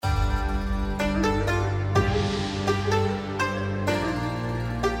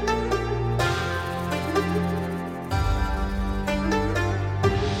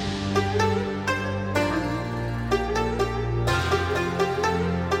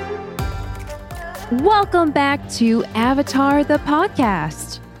Welcome back to Avatar the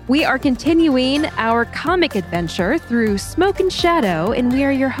Podcast. We are continuing our comic adventure through Smoke and Shadow, and we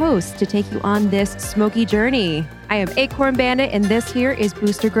are your hosts to take you on this smoky journey. I am Acorn Bandit, and this here is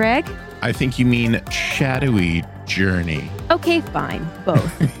Booster Greg. I think you mean shadowy journey. Okay, fine.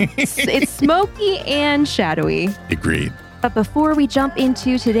 Both. It's smoky and shadowy. Agreed. But before we jump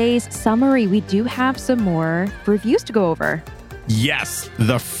into today's summary, we do have some more reviews to go over. Yes,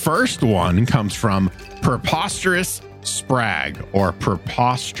 the first one comes from Preposterous Sprag or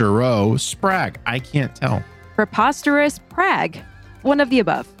Prepostero Sprag. I can't tell. Preposterous Prag. One of the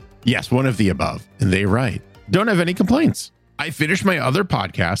above. Yes, one of the above. And they write, don't have any complaints. I finished my other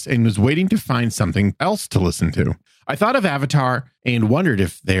podcast and was waiting to find something else to listen to. I thought of Avatar and wondered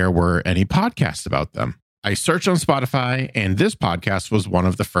if there were any podcasts about them. I searched on Spotify and this podcast was one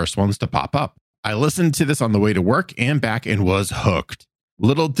of the first ones to pop up. I listened to this on the way to work and back and was hooked.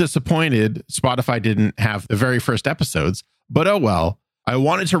 Little disappointed Spotify didn't have the very first episodes, but oh well. I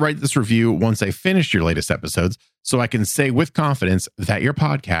wanted to write this review once I finished your latest episodes so I can say with confidence that your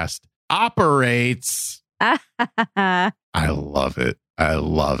podcast operates. I love it. I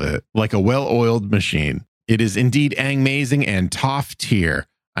love it. Like a well-oiled machine. It is indeed amazing and top tier.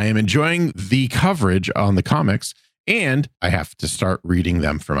 I am enjoying the coverage on the comics and I have to start reading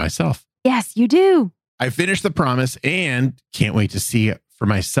them for myself. Yes, you do. I finished The Promise and can't wait to see it for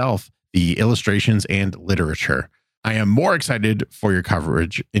myself, the illustrations and literature. I am more excited for your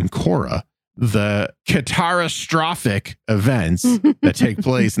coverage in Korra. The catastrophic events that take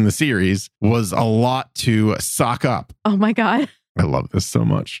place in the series was a lot to sock up. Oh my God. I love this so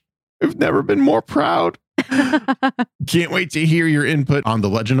much. I've never been more proud. Can't wait to hear your input on The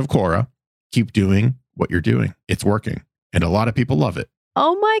Legend of Korra. Keep doing what you're doing. It's working. And a lot of people love it.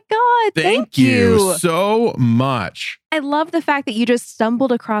 Oh my God. Thank you so much. I love the fact that you just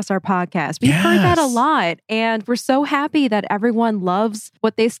stumbled across our podcast. We've heard that a lot. And we're so happy that everyone loves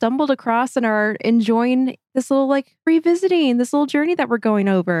what they stumbled across and are enjoying this little revisiting, this little journey that we're going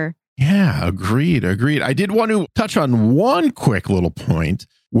over. Yeah, agreed. I did want to touch on one quick little point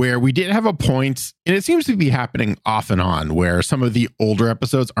where we did have a point, and it seems to be happening off and on, where some of the older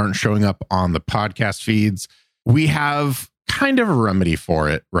episodes aren't showing up on the podcast feeds. We have kind of a remedy for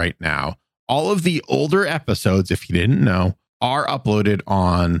it right now. All of the older episodes, if you didn't know, are uploaded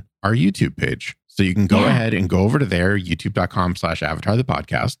on our YouTube page. So you can go ahead and go over to there, youtube.com/Avatar the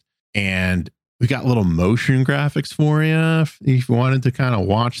Podcast. And we got little motion graphics for you if you wanted to kind of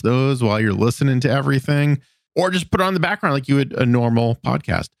watch those while you're listening to everything, or just put it on the background like you would a normal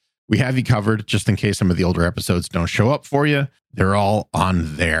podcast. We have you covered just in case some of the older episodes don't show up for you. They're all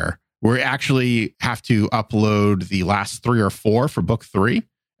on there. We actually have to upload the last 3 or 4 for book 3.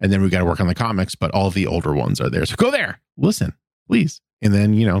 And then we got to work on the comics, but all the older ones are there. So go there, listen, please. And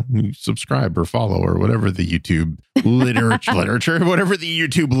then, you subscribe or follow or whatever the YouTube literature, whatever the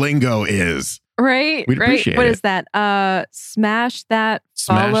YouTube lingo is. Right. We'd appreciate What it. is that? Smash that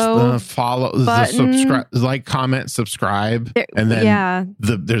Smash follow. the follow, button. the subscribe, comment, subscribe. And then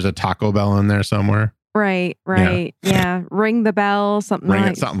there's a Taco Bell in there somewhere. Right. Yeah. Ring the bell, something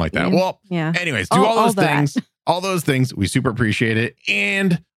like that. Yeah. Well, yeah. Anyways, do all those things. All those things. We super appreciate it.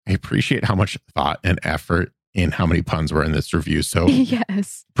 And I appreciate how much thought and effort and how many puns were in this review. So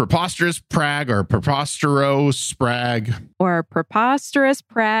yes. Preposterous Prag or Prepostero Sprag. Or Preposterous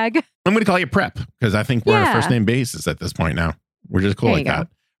Prag. I'm going to call you Prep because I think we're on a first name basis at this point now. We're just cool like that.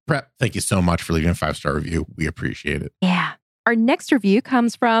 Prep, thank you so much for leaving a 5-star review. We appreciate it. Yeah. Our next review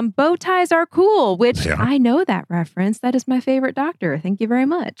comes from Bow Ties Are Cool, which I know that reference. That is my favorite doctor. Thank you very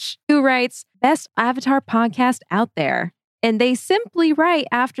much. Who writes, best Avatar podcast out there. And they simply write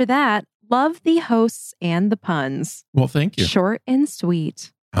after that, love the hosts and the puns. Well, thank you. Short and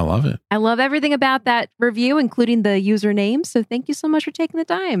sweet. I love it. I love everything about that review, including the username. So thank you so much for taking the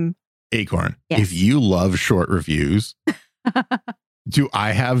time. Acorn, if you love short reviews, do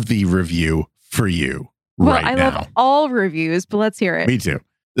I have the review for you? I love all reviews, but let's hear it. Me too.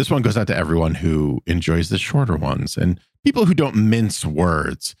 This one goes out to everyone who enjoys the shorter ones and people who don't mince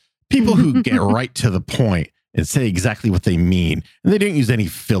words, people who get right to the point and say exactly what they mean. And they didn't use any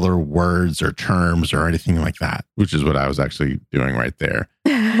filler words or terms or anything like that, which is what I was actually doing right there.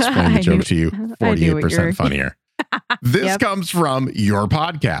 Explain the joke to you 48% funnier. This comes from your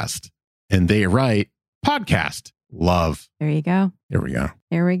podcast. And they write, podcast, love. There you go. There we go.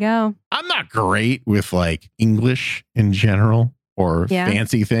 There we go. I'm not great with English in general or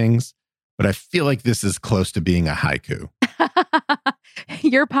fancy things, but I feel like this is close to being a haiku.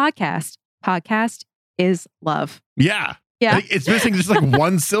 Your podcast is love. Yeah. It's missing just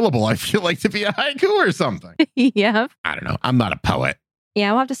one syllable. I feel like to be a haiku or something. Yeah. I don't know. I'm not a poet.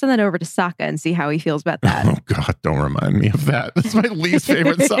 Yeah, we'll have to send that over to Sokka and see how he feels about that. Oh, God, don't remind me of that. That's my least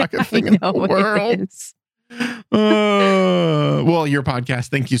favorite Sokka thing in the world. Well, your podcast,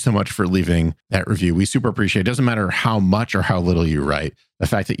 thank you so much for leaving that review. We super appreciate it. It doesn't matter how much or how little you write. The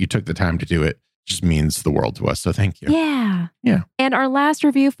fact that you took the time to do it just means the world to us. So thank you. Yeah. Yeah. And our last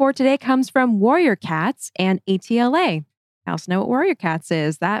review for today comes from Warrior Cats and ATLA. I also know what Warrior Cats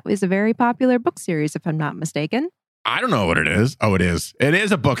is. That is a very popular book series, if I'm not mistaken. I don't know what it is. Oh, it is. It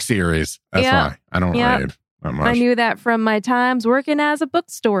is a book series. That's why I don't read that much. I knew that from my times working as a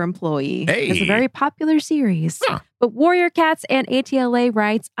bookstore employee. Hey. It's a very popular series. Huh. But Warrior Cats and ATLA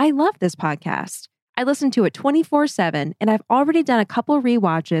writes, I love this podcast. I listen to it 24/7, and I've already done a couple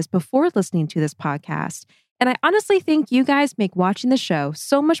rewatches before listening to this podcast. And I honestly think you guys make watching the show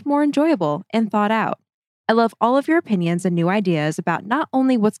so much more enjoyable and thought out. I love all of your opinions and new ideas about not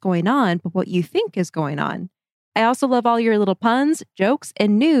only what's going on, but what you think is going on. I also love all your little puns, jokes,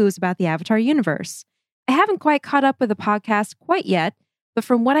 and news about the Avatar universe. I haven't quite caught up with the podcast quite yet, but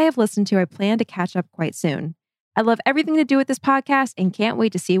from what I have listened to, I plan to catch up quite soon. I love everything to do with this podcast and can't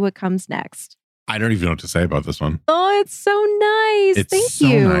wait to see what comes next. I don't even know what to say about this one. Oh, it's so nice. It's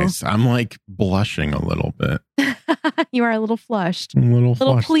Thank you. so nice. I'm like blushing a little bit. You are a little flushed. A little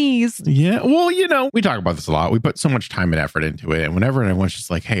flushed. Pleased. Yeah. Well, you know, we talk about this a lot. We put so much time and effort into it. And whenever everyone's just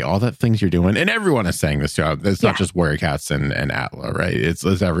like, hey, all that things you're doing, and everyone is saying this too. It's not just Warrior Cats and Atla, right? It's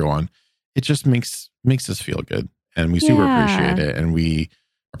everyone. It just makes us feel good. And we super appreciate it. And we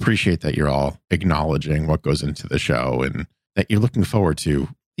appreciate that you're all acknowledging what goes into the show and that you're looking forward to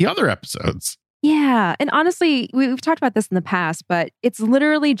the other episodes. Yeah. And honestly, we've talked about this in the past, but it's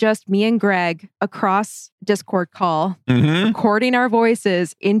literally just me and Greg across Discord call, recording our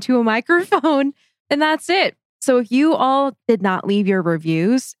voices into a microphone, and that's it. So if you all did not leave your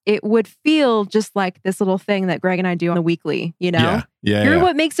reviews, it would feel just like this little thing that Greg and I do on a weekly, you know? Yeah. You're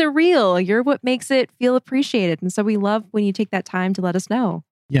what makes it real. You're what makes it feel appreciated. And so we love when you take that time to let us know.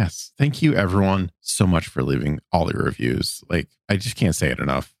 Yes. Thank you, everyone, so much for leaving all your reviews. Like, I just can't say it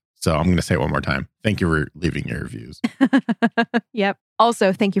enough. So I'm going to say it one more time. Thank you for leaving your reviews. Yep.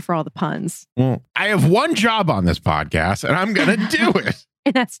 Also, thank you for all the puns. Well, I have one job on this podcast, and I'm going to do it.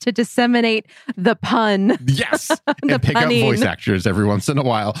 And that's to disseminate the pun. Yes. And pick up voice actors every once in a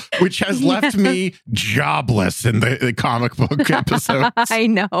while, which has left me jobless in the comic book episodes. I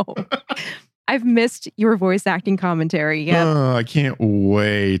know. I've missed your voice acting commentary. Yeah. Oh, I can't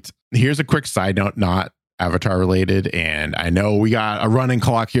wait. Here's a quick side note, not Avatar related. And I know we got a running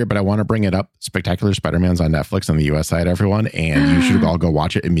clock here, but I want to bring it up. Spectacular Spider-Man's on Netflix on the US side, everyone. And you should all go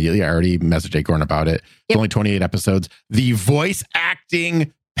watch it immediately. I already messaged Acorn about it. It's only 28 episodes. The voice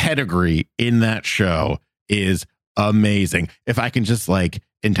acting pedigree in that show is amazing. If I can just like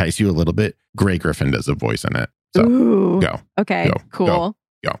entice you a little bit, Grey Griffin does a voice in it. So go. Okay, cool.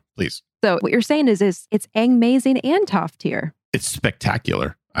 Go, please. So what you're saying is it's amazing and top tier. It's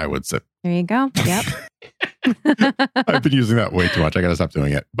spectacular, I would say. There you go. Yep. I've been using that way too much. I got to stop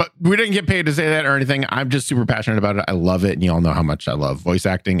doing it. But we didn't get paid to say that or anything. I'm just super passionate about it. I love it. And you all know how much I love voice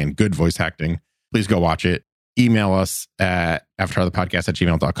acting and good voice acting. Please go watch it. Email us at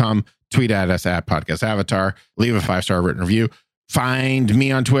avatarthepodcast@gmail.com. Tweet at us at podcastavatar. Leave a 5-star written review. Find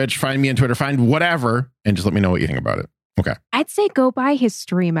me on Twitch. Find me on Twitter. Find whatever. And just let me know what you think about it. Okay. I'd say go by his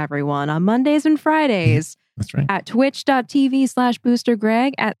stream, everyone, on Mondays and Fridays. That's right. At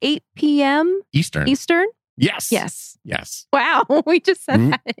twitch.tv/boostergreg at 8 p.m. Eastern. Yes. Wow. We just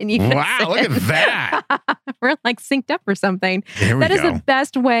said that. And you wow. Look at that. We're like synced up or something. That is the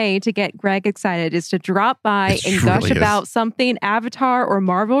best way to get Greg excited is to drop by and gush about something Avatar or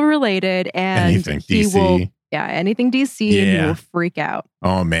Marvel related. And anything DC. Anything DC. And he will freak out.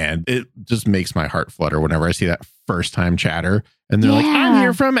 Oh, man. It just makes my heart flutter whenever I see that first time chatter. And they're like, I'm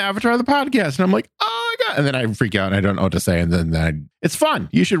here from Avatar the podcast. And I'm like, oh my God. And then I freak out and I don't know what to say. And then it's fun.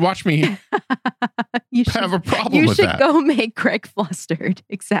 You should watch me have a problem with that. You should go make Greg flustered.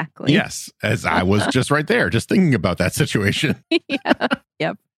 Exactly. Yes. As I was just right there, just thinking about that situation.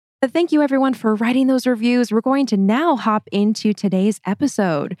 Yep. But thank you everyone for writing those reviews. We're going to now hop into today's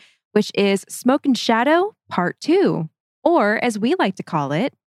episode, which is Smoke and Shadow Part 2, or as we like to call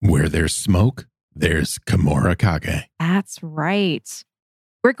it, Where There's Smoke, There's Gamora Kage. That's right.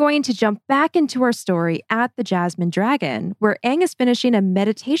 We're going to jump back into our story at the Jasmine Dragon, where Aang is finishing a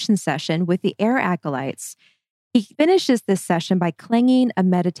meditation session with the Air Acolytes. He finishes this session by clanging a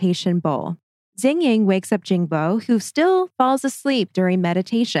meditation bowl. Xing Ying wakes up Jingbo, who still falls asleep during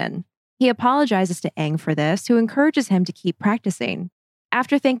meditation. He apologizes to Aang for this, who encourages him to keep practicing.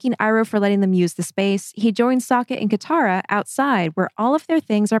 After thanking Iroh for letting them use the space, he joins Sokka and Katara outside where all of their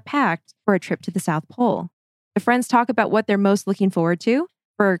things are packed for a trip to the South Pole. The friends talk about what they're most looking forward to.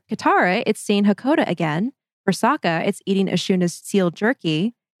 For Katara, it's seeing Hakoda again. For Sokka, it's eating Ashuna's sealed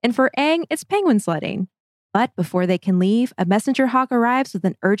jerky. And for Aang, it's penguin sledding. But before they can leave, a messenger hawk arrives with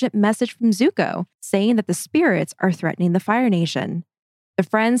an urgent message from Zuko, saying that the spirits are threatening the Fire Nation. The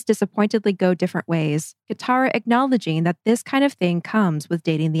friends disappointedly go different ways, Katara acknowledging that this kind of thing comes with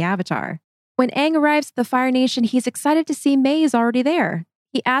dating the Avatar. When Aang arrives at the Fire Nation, he's excited to see Mai is already there.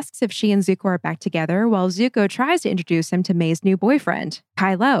 He asks if she and Zuko are back together, while Zuko tries to introduce him to Mai's new boyfriend,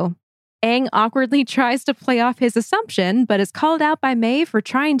 Kylo. Aang awkwardly tries to play off his assumption, but is called out by Mai for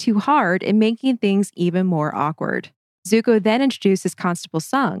trying too hard and making things even more awkward. Zuko then introduces Constable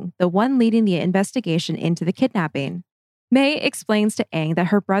Sung, the one leading the investigation into the kidnapping. Mai explains to Aang that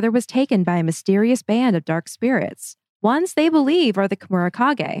her brother was taken by a mysterious band of dark spirits, ones they believe are the Kimura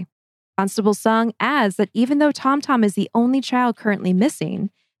Kage. Constable Sung adds that even though Tom Tom is the only child currently missing,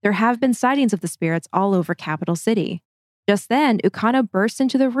 there have been sightings of the spirits all over Capital City. Just then, Ukano bursts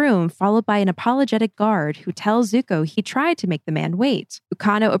into the room, followed by an apologetic guard who tells Zuko he tried to make the man wait.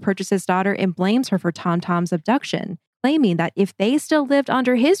 Ukano approaches his daughter and blames her for Tom Tom's abduction, claiming that if they still lived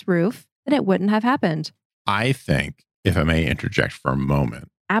under his roof, then it wouldn't have happened. I think, if I may interject for a moment.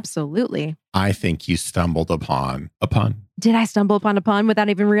 Absolutely. I think you stumbled upon a pun. Did I stumble upon a pun without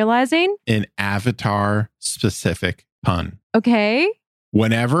even realizing? An Avatar-specific pun. Okay.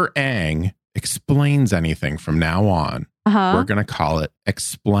 Whenever Aang explains anything from now on, we're going to call it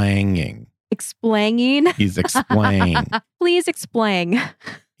explaining. Explaining? He's explained. Please explain.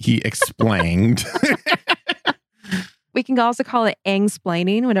 He explained. We can also call it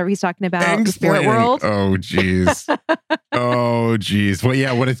Aang-splaining whenever he's talking about the spirit world. Oh, geez. Oh, geez. Well,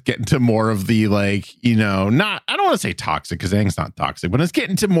 yeah, when it's getting to more of the, like, I don't want to say toxic because Aang's not toxic. When it's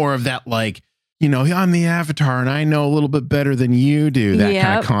getting to more of that, like, I'm the Avatar and I know a little bit better than you do. That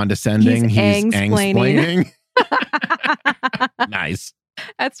kind of condescending. He's Aang-splaining. Nice.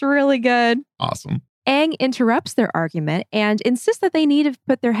 That's really good. Awesome. Aang interrupts their argument and insists that they need to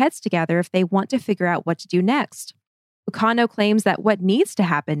put their heads together if they want to figure out what to do next. Ukano claims that what needs to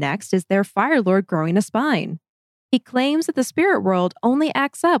happen next is their Fire Lord growing a spine. He claims that the spirit world only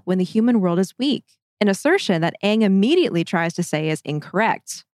acts up when the human world is weak, an assertion that Aang immediately tries to say is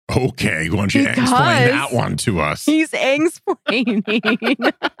incorrect. Okay, why don't you explain that one to us? He's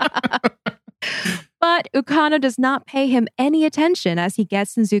Aang-splaining. But Ukano does not pay him any attention as he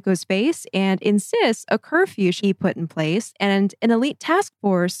gets in Zuko's face and insists a curfew should be put in place and an elite task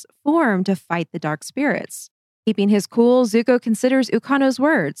force formed to fight the dark spirits. Keeping his cool, Zuko considers Ukano's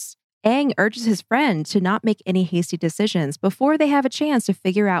words. Aang urges his friend to not make any hasty decisions before they have a chance to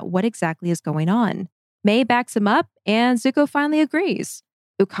figure out what exactly is going on. Mai backs him up, and Zuko finally agrees.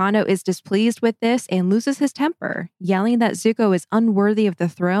 Ukano is displeased with this and loses his temper, yelling that Zuko is unworthy of the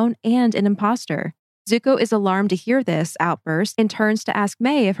throne and an imposter. Zuko is alarmed to hear this outburst and turns to ask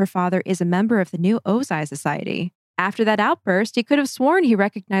Mai if her father is a member of the new Ozai Society. After that outburst, he could have sworn he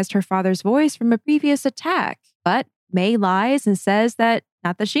recognized her father's voice from a previous attack. But Mai lies and says that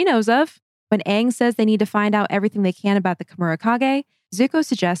not that she knows of. When Aang says they need to find out everything they can about the Kimura Kage, Zuko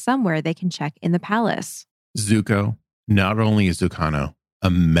suggests somewhere they can check in the palace. Zuko, not only is Ukano a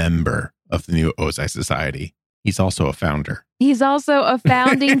member of the new Ozai Society, he's also a founder. He's also a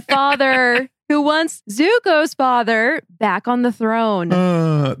founding father who wants Zuko's father back on the throne.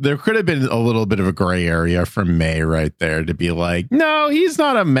 There could have been a little bit of a gray area from Mai right there to be like, no, he's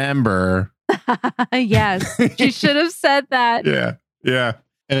not a member. Yes, she should have said that. Yeah.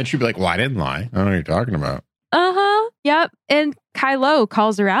 And then she'd be like, well, I didn't lie. I don't know what you're talking about. Yep. And Kylo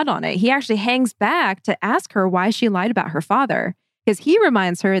calls her out on it. He actually hangs back to ask her why she lied about her father, because he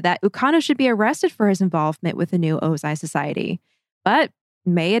reminds her that Ukano should be arrested for his involvement with the new Ozai Society. But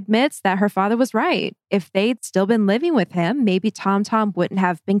Mai admits that her father was right. If they'd still been living with him, maybe Tom Tom wouldn't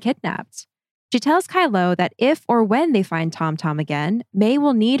have been kidnapped. She tells Kylo that if or when they find Tom Tom again, Mai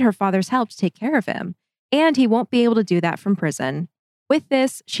will need her father's help to take care of him, and he won't be able to do that from prison. With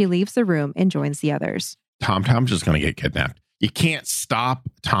this, she leaves the room and joins the others. Tom Tom's just going to get kidnapped. You can't stop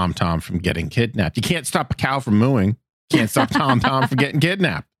Tom Tom from getting kidnapped. You can't stop a cow from mooing. You can't stop Tom Tom from getting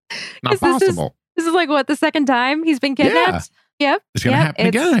kidnapped. Not possible. This is like, what, the second time he's been kidnapped? Yeah. Yep. It's going to happen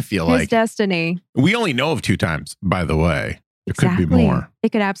again, I feel like. His destiny. We only know of 2 times, by the way. It could be more.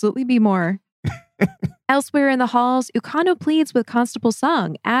 It could absolutely be more. Elsewhere in the halls, Ukano pleads with Constable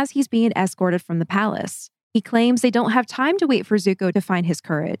Sung as he's being escorted from the palace. He claims they don't have time to wait for Zuko to find his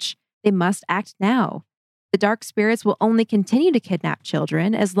courage. They must act now. The dark spirits will only continue to kidnap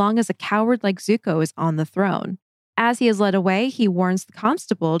children as long as a coward like Zuko is on the throne. As he is led away, he warns the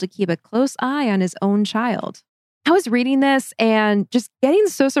constable to keep a close eye on his own child. I was reading this and just getting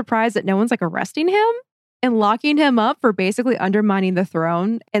so surprised that no one's like arresting him. and locking him up for basically undermining the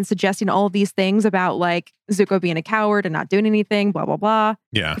throne and suggesting all of these things about like Zuko being a coward and not doing anything, blah, blah, blah.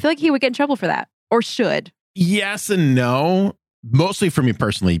 Yeah. I feel like he would get in trouble for that, or should. Yes and no. Mostly for me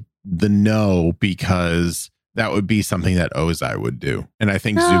personally, the no, because that would be something that Ozai would do. And I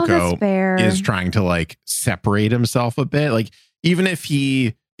think Zuko is trying to like separate himself a bit. Like, even if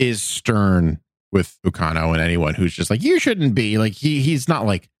he is stern with Ukano and anyone who's just like, you shouldn't be, like, he's not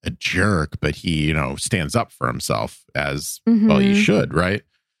like a jerk, but he, you know, stands up for himself as well he should, right?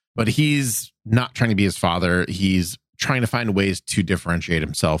 But he's not trying to be his father. He's trying to find ways to differentiate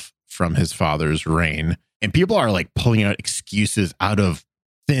himself from his father's reign. And people are like pulling out excuses out of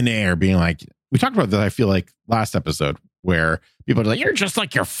thin air, being like, we talked about that, I feel like, last episode, where people are like, you're just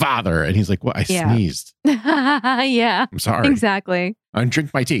like your father. And he's like, well, I sneezed. Yeah. I'm sorry. Exactly. I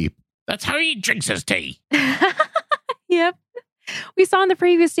drink my tea. That's how he drinks his tea. Yep. We saw in the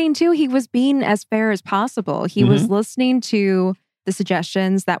previous scene too, he was being as fair as possible. He was listening to the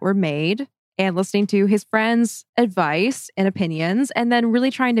suggestions that were made and listening to his friends' advice and opinions, and then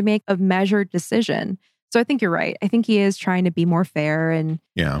really trying to make a measured decision. So I think you're right. I think he is trying to be more fair and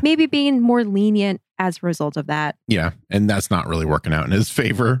maybe being more lenient as a result of that. Yeah. And that's not really working out in his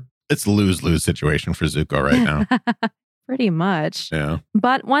favor. It's a lose-lose situation for Zuko right now. Pretty much. Yeah.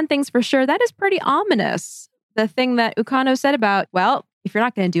 But one thing's for sure, that is pretty ominous. The thing that Ukano said about, well, if you're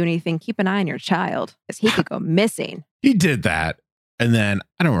not going to do anything, keep an eye on your child, because he could go missing. He did that. And then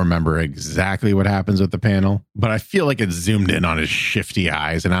I don't remember exactly what happens with the panel, but I feel like it zoomed in on his shifty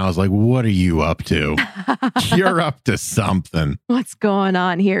eyes. And I was like, what are you up to? You're up to something. What's going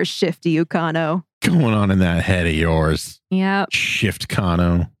on here, shifty Ukano? Going on in that head of yours. Yeah. Shift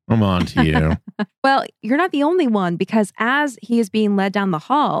Kano. I'm on to you. Well, you're not the only one, because as he is being led down the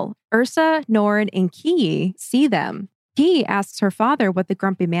hall, Ursa, Norn, and Ki see them. Ki asks her father what the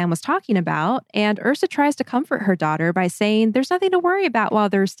grumpy man was talking about, and Ursa tries to comfort her daughter by saying there's nothing to worry about while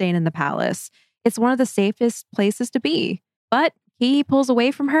they're staying in the palace. It's one of the safest places to be. But Ki pulls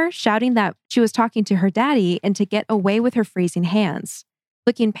away from her, shouting that she was talking to her daddy and to get away with her freezing hands.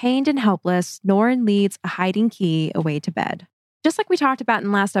 Looking pained and helpless, Norn leads a hiding Ki away to bed. Just like we talked about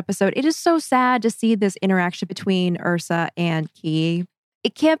in last episode, it is so sad to see this interaction between Ursa and Ki.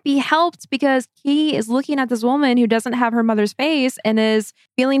 It can't be helped because Ki is looking at this woman who doesn't have her mother's face and is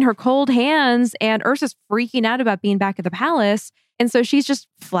feeling her cold hands, and Ursa's freaking out about being back at the palace. And so she's just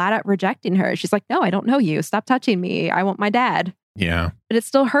flat out rejecting her. She's like, no, I don't know you. Stop touching me. I want my dad. Yeah. But it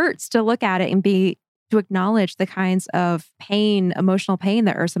still hurts to look at it and to acknowledge the kinds of pain, emotional pain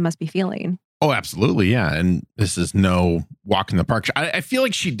that Ursa must be feeling. Oh, absolutely. Yeah. And this is no walk in the park. I feel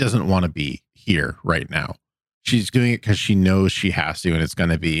like she doesn't want to be here right now. She's doing it because she knows she has to, and it's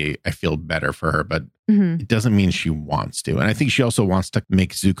going to be, I feel, better for her, but it doesn't mean she wants to. And I think she also wants to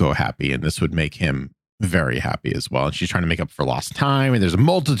make Zuko happy, and this would make him very happy as well. And she's trying to make up for lost time, and there's a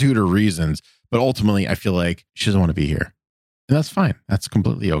multitude of reasons, but ultimately I feel like she doesn't want to be here. And that's fine. That's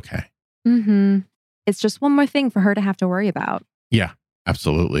completely okay. It's just one more thing for her to have to worry about. Yeah,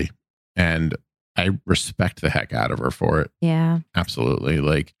 absolutely. And I respect the heck out of her for it. Yeah. Absolutely.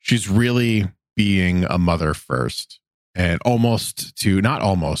 Like, she's really being a mother first, and I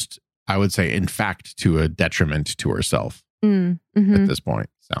would say, in fact, to a detriment to herself at this point.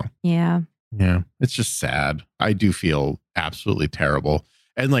 So, yeah, it's just sad. I do feel absolutely terrible.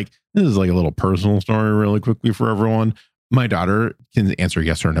 And like, this is like a little personal story really quickly for everyone. My daughter can answer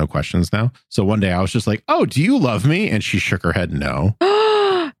yes or no questions now. So one day I was just like, oh, do you love me? And she shook her head no.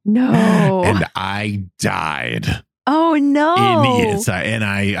 No. And I died. Oh, no. And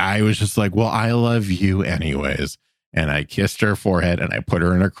I was just like, well, I love you anyways. And I kissed her forehead and I put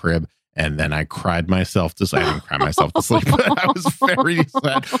her in a crib. And then I cried myself to sleep. I didn't cry myself to sleep, but I was very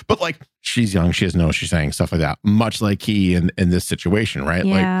sad. But like, she's young. She doesn't know what she's saying, stuff like that. Much like he in this situation, right?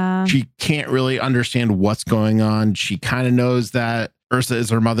 Yeah. Like, she can't really understand what's going on. She kind of knows that Ursa is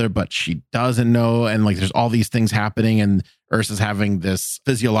her mother, but she doesn't know. And like, there's all these things happening, and Ursa's having this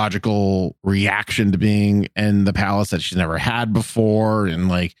physiological reaction to being in the palace that she's never had before. And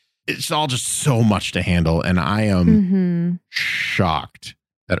like, it's all just so much to handle. And I am shocked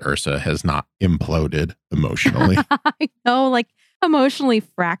that Ursa has not imploded emotionally. I know, like emotionally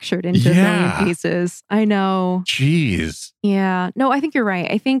fractured into a million pieces. I know. Jeez. Yeah. No, I think you're right.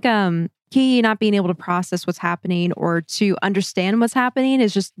 I think Ki not being able to process what's happening or to understand what's happening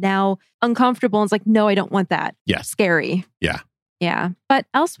is just now uncomfortable. And it's like, no, I don't want that. Yeah. Scary. Yeah. Yeah. But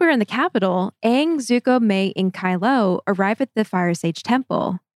elsewhere in the capital, Aang, Zuko, Mai, and Kylo arrive at the Fire Sage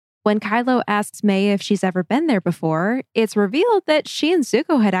Temple. When Kylo asks Mai if she's ever been there before, it's revealed that she and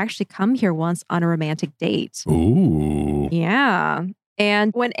Zuko had actually come here once on a romantic date. Ooh. Yeah.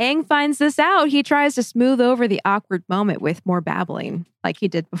 And when Aang finds this out, he tries to smooth over the awkward moment with more babbling, like he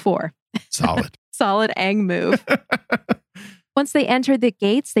did before. Solid. Solid Aang move. Once they enter the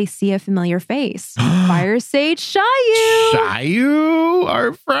gates, they see a familiar face. Fire Sage Shayu. Shayu,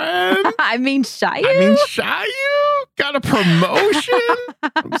 our friend. Shayu. Got a promotion.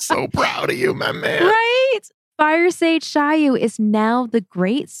 I'm so proud of you, my man. Right? Fire Sage Shayu is now the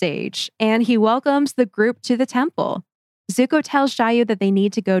Great Sage, and he welcomes the group to the temple. Zuko tells Shayu that they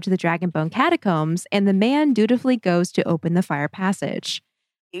need to go to the Dragonbone catacombs, and the man dutifully goes to open the fire passage.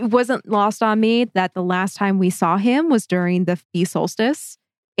 It wasn't lost on me that the last time we saw him was during the feast solstice,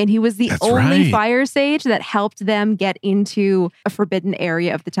 and he was the only fire sage that helped them get into a forbidden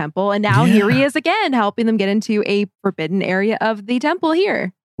area of the temple. And now here he is again, helping them get into a forbidden area of the temple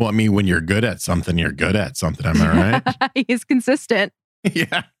here. Well, I mean, when you're good at something, you're good at something. Am I right? He's consistent.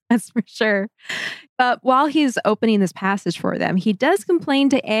 Yeah. That's for sure. But while he's opening this passage for them, he does complain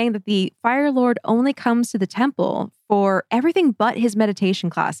to Aang that the Fire Lord only comes to the temple for everything but his meditation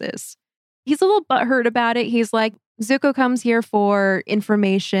classes. He's a little butthurt about it. He's like, Zuko comes here for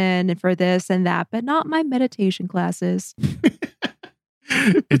information and for this and that, but not my meditation classes.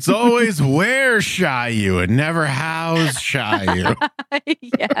 It's always where Shayu and never how's Shayu.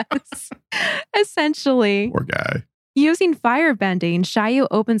 Yes, essentially. Poor guy. Using firebending, Shayu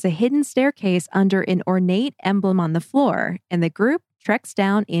opens a hidden staircase under an ornate emblem on the floor, and the group treks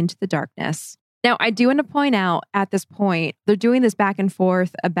down into the darkness. Now, I do want to point out at this point, they're doing this back and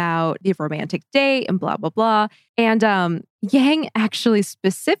forth about the romantic date and blah, blah, blah. And Yang actually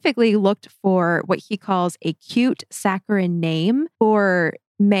specifically looked for what he calls a cute saccharine name for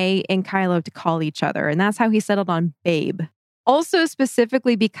Mai and Kylo to call each other. And that's how he settled on Babe. Also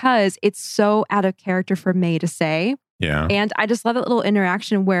specifically because it's so out of character for Mai to say. Yeah. And I just love that little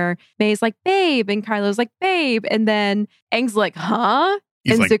interaction where Mai's like, babe, and Kylo's like, babe. And then Aang's like, huh?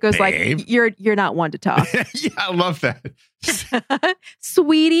 He's and like, Zuko's babe? like, you're not one to talk. Yeah, I love that.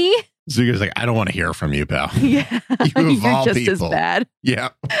 Sweetie. Zuko's like, I don't want to hear from you, pal. Yeah. You're just as bad. Yeah.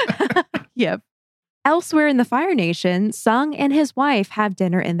 Yep. Elsewhere in the Fire Nation, Sung and his wife have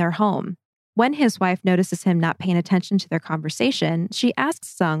dinner in their home. When his wife notices him not paying attention to their conversation, she asks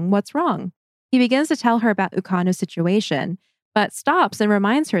Sung what's wrong. He begins to tell her about Ukano's situation, but stops and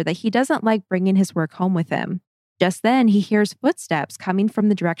reminds her that he doesn't like bringing his work home with him. Just then, he hears footsteps coming from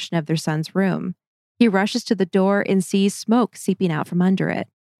the direction of their son's room. He rushes to the door and sees smoke seeping out from under it.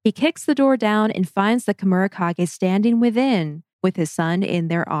 He kicks the door down and finds the Kamurakage standing within, with his son in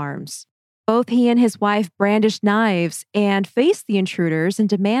their arms. Both he and his wife brandish knives and face the intruders and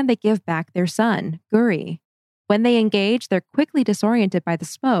demand they give back their son, Guri. When they engage, they're quickly disoriented by the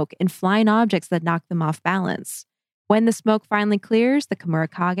smoke and flying objects that knock them off balance. When the smoke finally clears, the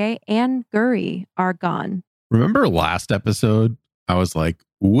Kamurakage and Guri are gone. Remember last episode? I was like,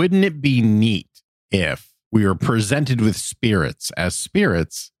 wouldn't it be neat if we were presented with spirits as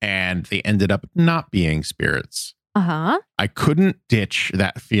spirits and they ended up not being spirits? Uh-huh. I couldn't ditch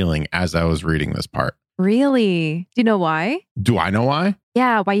that feeling as I was reading this part. Really? Do you know why? Do I know why?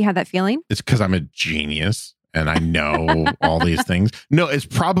 Yeah, why you had that feeling? It's because I'm a genius and I know all these things. No, it's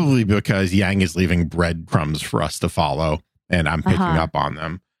probably because Yang is leaving breadcrumbs for us to follow and I'm picking up on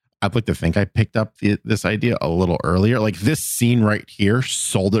them. I'd like to think I picked up this idea a little earlier. Like this scene right here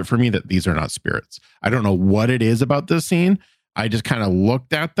sold it for me that these are not spirits. I don't know what it is about this scene. I just kind of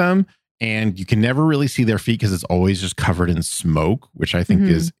looked at them and you can never really see their feet because it's always just covered in smoke, which I think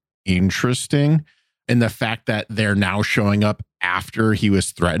is interesting. And the fact that they're now showing up after he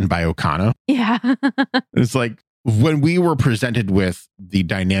was threatened by Okano. Yeah. It's like when we were presented with the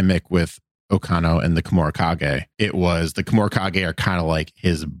dynamic with Okano and the Kamurakage, it was the Kamurakage are kind of like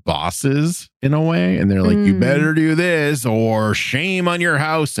his bosses in a way. And they're like, you better do this or shame on your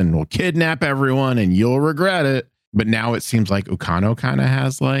house and we'll kidnap everyone and you'll regret it. But now it seems like Okano kind of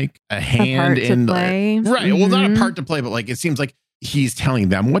has like a hand in play. Right. Well, not a part to play, but like it seems like he's telling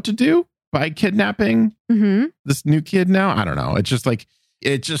them what to do by kidnapping this new kid now. I don't know. It's just like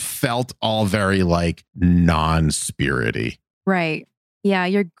it just felt all very like non-spirity. Right. Yeah,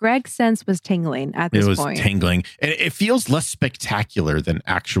 your Greg sense was tingling at this point. It was tingling. And it feels less spectacular than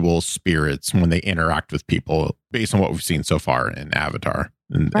actual spirits when they interact with people based on what we've seen so far in Avatar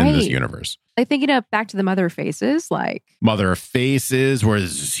in this universe. Like thinking of Back to the Mother of Faces, like Mother of Faces, where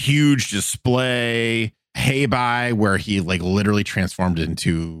there's this huge display. Heibai, where he like literally transformed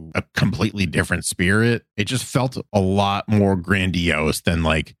into a completely different spirit. It just felt a lot more grandiose than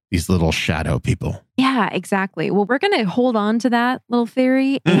like these little shadow people. Yeah, exactly. Well, we're going to hold on to that little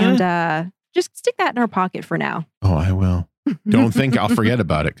theory and just stick that in our pocket for now. Oh, I will. Don't think I'll forget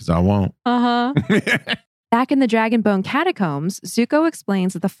about it because I won't. Back in the Dragonbone catacombs, Zuko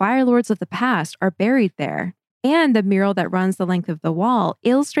explains that the Fire Lords of the past are buried there, and the mural that runs the length of the wall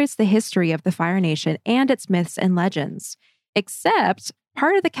illustrates the history of the Fire Nation and its myths and legends. Except,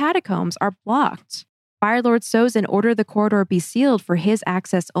 part of the catacombs are blocked. Fire Lord Sozin ordered the corridor be sealed for his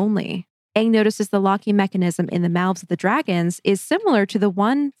access only. Aang notices the locking mechanism in the mouths of the dragons is similar to the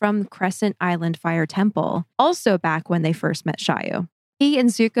one from Crescent Island Fire Temple, also back when they first met Shayu. He and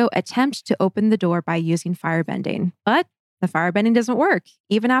Zuko attempt to open the door by using firebending, but the firebending doesn't work,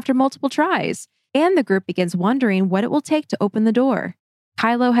 even after multiple tries, and the group begins wondering what it will take to open the door.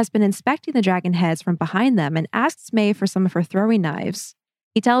 Kylo has been inspecting the dragon heads from behind them and asks May for some of her throwing knives.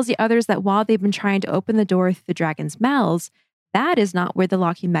 He tells the others that while they've been trying to open the door through the dragon's mouths, that is not where the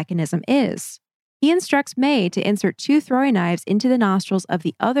locking mechanism is. He instructs May to insert 2 throwing knives into the nostrils of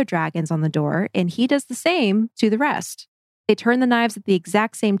the other dragons on the door, and he does the same to the rest. They turn the knives at the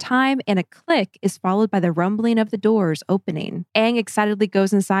exact same time, and a click is followed by the rumbling of the doors opening. Aang excitedly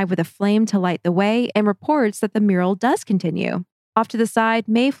goes inside with a flame to light the way and reports that the mural does continue. Off to the side,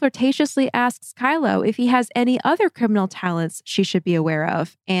 May flirtatiously asks Kylo if he has any other criminal talents she should be aware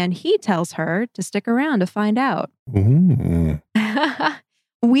of, and he tells her to stick around to find out.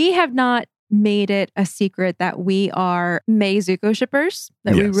 We have not made it a secret that we are May Zuko shippers,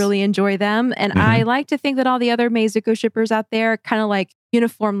 that we really enjoy them. And I like to think that all the other May Zuko shippers out there kind of like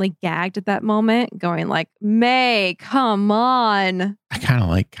uniformly gagged at that moment, going like, May, come on. I kind of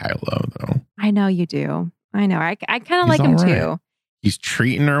like Kylo, though. I know you do. I know. I kind of like him too. He's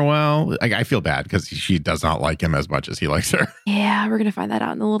treating her well. I feel bad because she does not like him as much as he likes her. Yeah, we're going to find that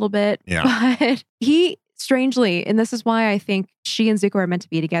out in a little bit. Yeah. But he, strangely, and this is why I think she and Zuko are meant to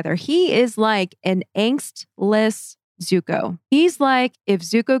be together, he is like an angstless Zuko. He's like if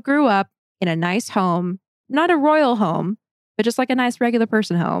Zuko grew up in a nice home, not a royal home, but just like a nice regular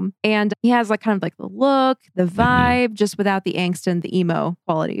person home. And he has like kind of like the look, the vibe, just without the angst and the emo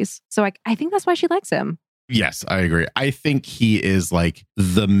qualities. So I think that's why she likes him. Yes, I agree. I think he is like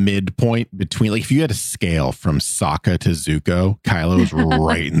the midpoint between, like if you had a scale from Sokka to Zuko, Kylo's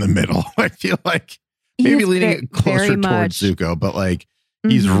right in the middle. I feel like maybe leaning closer towards Zuko, but like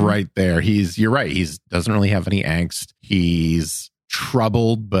he's right there. You're right. He doesn't really have any angst. He's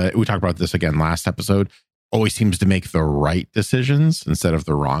troubled, but we talked about this again last episode. Always seems to make the right decisions instead of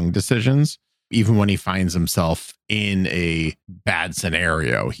the wrong decisions. Even when he finds himself in a bad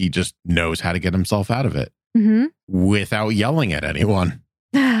scenario, he just knows how to get himself out of it without yelling at anyone.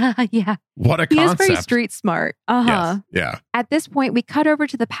 Yeah. What a concept. He is very street smart. Yes. Yeah. At this point, we cut over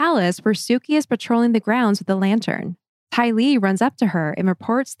to the palace where Suki is patrolling the grounds with a lantern. Ty Lee runs up to her and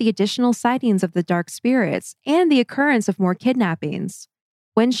reports the additional sightings of the dark spirits and the occurrence of more kidnappings.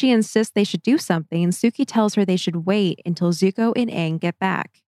 When she insists they should do something, Suki tells her they should wait until Zuko and Aang get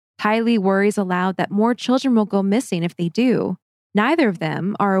back. Ty Lee worries aloud that more children will go missing if they do. Neither of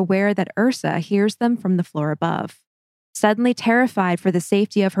them are aware that Ursa hears them from the floor above. Suddenly terrified for the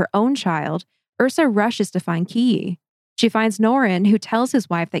safety of her own child, Ursa rushes to find Ki. She finds Norin, who tells his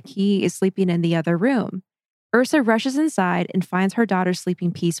wife that Ki is sleeping in the other room. Ursa rushes inside and finds her daughter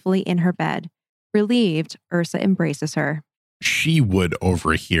sleeping peacefully in her bed. Relieved, Ursa embraces her. She would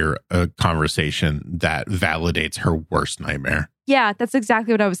overhear a conversation that validates her worst nightmare. Yeah, that's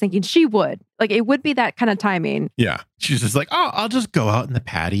exactly what I was thinking. She would. Like, it would be that kind of timing. Yeah. She's just like, oh, I'll just go out in the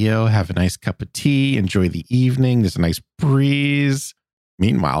patio, have a nice cup of tea, enjoy the evening. There's a nice breeze.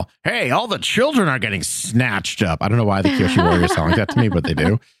 Meanwhile, hey, all the children are getting snatched up. I don't know why the Kyoshi Warriors sound like that to me, but they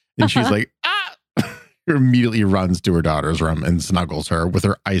do. And she's like, immediately runs to her daughter's room and snuggles her with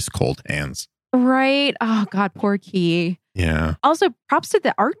her ice cold hands. Right. Oh, God, poor Ki. Yeah. Also, props to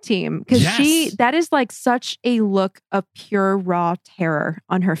the art team because that is like such a look of pure raw terror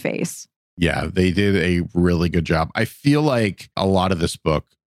on her face. Yeah, they did a really good job. I feel like a lot of this book,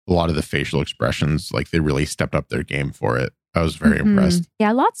 a lot of the facial expressions, like they really stepped up their game for it. I was very impressed.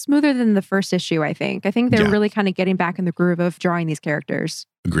 Yeah, a lot smoother than the first issue, I think. I think they're really kind of getting back in the groove of drawing these characters.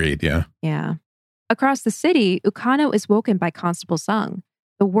 Agreed, yeah. Yeah. Across the city, Ukano is woken by Constable Sung.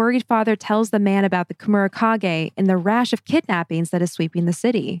 The worried father tells the man about the Kumurakage and the rash of kidnappings that is sweeping the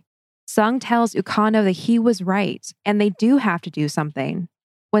city. Sung tells Ukano that he was right, and they do have to do something.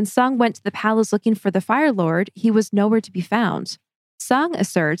 When Sung went to the palace looking for the Fire Lord, he was nowhere to be found. Sung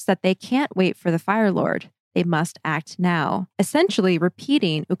asserts that they can't wait for the Fire Lord. They must act now, essentially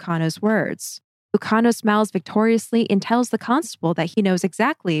repeating Ukano's words. Ukano smiles victoriously and tells the constable that he knows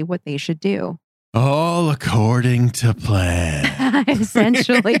exactly what they should do. All according to plan.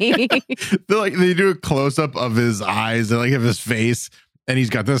 Essentially. They do a close-up of his eyes and like of his face, and he's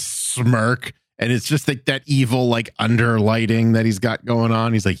got this smirk, And it's just like that evil, like underlighting that he's got going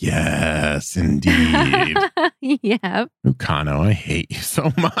on. He's like, yes, indeed. Yeah. Ukano, I hate you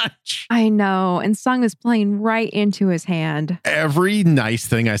so much. I know. And Sung is playing right into his hand. Every nice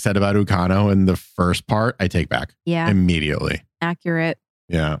thing I said about Ukano in the first part, I take back. Yeah. Immediately. Accurate.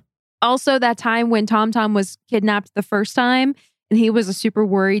 Yeah. Also, that time when Tom Tom was kidnapped the first time and he was a super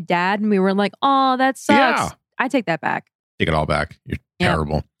worried dad and we were like, oh, that sucks. Yeah. I take that back. Take it all back. You're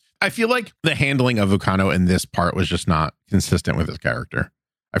terrible. I feel like the handling of Ukano in this part was just not consistent with his character.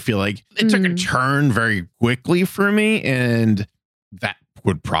 I feel like it took a turn very quickly for me, and that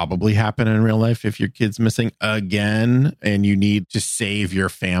would probably happen in real life if your kid's missing again and you need to save your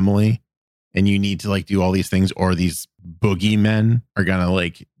family and you need to like do all these things, or these boogeymen are going to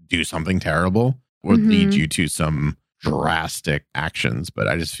like do something terrible or lead you to some drastic actions. But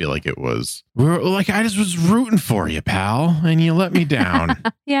I just feel like I just was rooting for you, pal, and you let me down.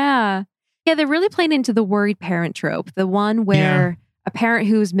 Yeah, they're really playing into the worried parent trope, the one where a parent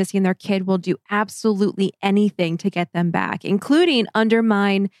who's missing their kid will do absolutely anything to get them back, including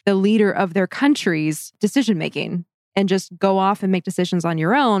undermine the leader of their country's decision making and just go off and make decisions on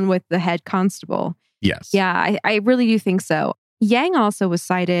your own with the head constable. Yes. Yeah, I really do think so. Yang also was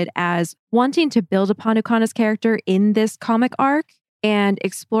cited as wanting to build upon Ukano's character in this comic arc and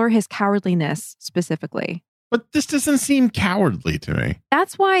explore his cowardliness specifically. But this doesn't seem cowardly to me.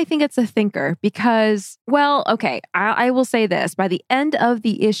 That's why I think it's a thinker because, well, okay, I will say this. By the end of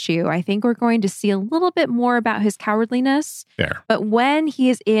the issue, I think we're going to see a little bit more about his cowardliness. Fair. But when he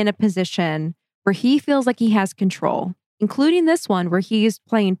is in a position where he feels like he has control, including this one where he's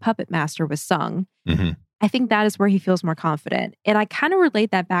playing puppet master with Sung, I think that is where he feels more confident. And I kind of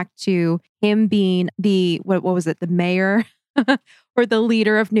relate that back to him being the mayor or the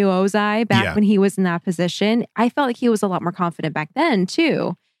leader of New Ozai back when he was in that position. I felt like he was a lot more confident back then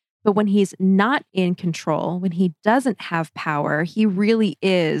too. But when he's not in control, when he doesn't have power, he really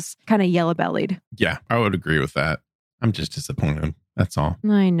is kind of yellow-bellied. Yeah, I would agree with that. I'm just disappointed. That's all.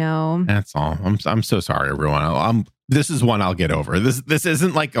 I know. That's all. I'm so sorry, everyone. This is one I'll get over. This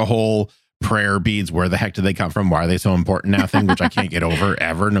isn't like a whole prayer beads, where the heck did they come from? Why are they so important now thing, which I can't get over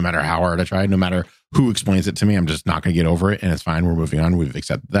ever, no matter how hard I try, no matter who explains it to me. I'm just not going to get over it. And it's fine. We're moving on. We've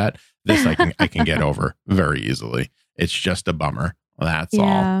accepted that. This I can get over very easily. It's just a bummer. That's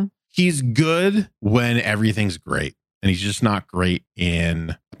all. He's good when everything's great, and he's just not great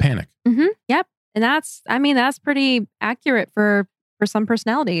in panic. Yep. And that's pretty accurate for some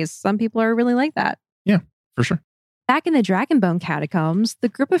personalities. Some people are really like that. Yeah, for sure. Back in the Dragonbone catacombs, the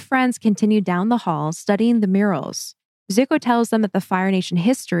group of friends continue down the hall studying the murals. Zuko tells them that the Fire Nation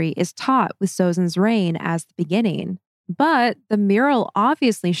history is taught with Sozin's reign as the beginning. But the mural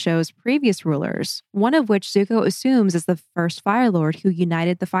obviously shows previous rulers, one of which Zuko assumes is the first Fire Lord who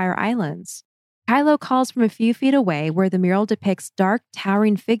united the Fire Islands. Kylo calls from a few feet away where the mural depicts dark,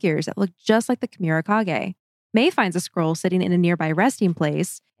 towering figures that look just like the Chimera Kage. May finds a scroll sitting in a nearby resting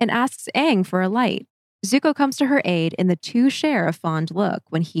place and asks Aang for a light. Zuko comes to her aid and the two share a fond look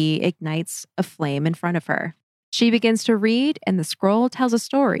when he ignites a flame in front of her. She begins to read, and the scroll tells a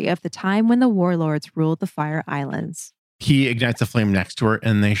story of the time when the warlords ruled the Fire Islands. He ignites a flame next to her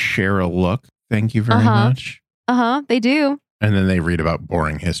and they share a look. Thank you very much. They do. And then they read about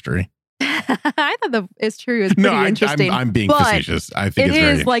boring history. I thought the history was pretty interesting. I'm being facetious. I think it's very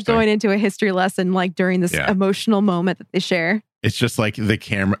interesting. Like going into a history lesson, like during this emotional moment that they share. It's just like the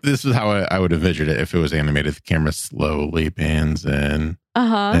camera. This is how I would envision it if it was animated. The camera slowly pans in,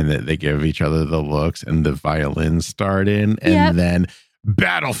 and then they give each other the looks, and the violins start in, and then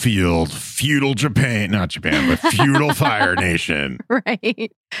battlefield, feudal Japan, not Japan, but feudal Fire Nation.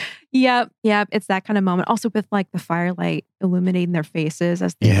 Right. Yep. It's that kind of moment. Also with like the firelight illuminating their faces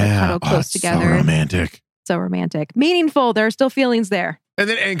as they cuddle close together. So romantic. So romantic. Meaningful. There are still feelings there. And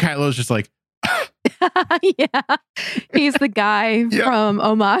then Kylo's just like, he's the guy from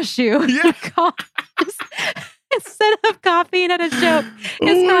Omashu. Instead of copying at a joke,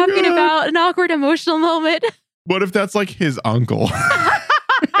 is copying about an awkward emotional moment. What if that's like his uncle? I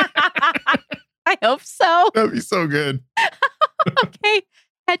hope so. That'd be so good. Okay.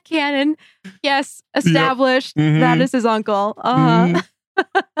 Headcanon. Yes. Established. That is his uncle.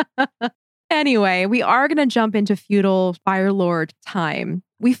 Anyway, we are going to jump into feudal Fire Lord time.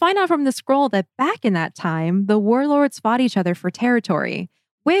 We find out from the scroll that back in that time, the warlords fought each other for territory,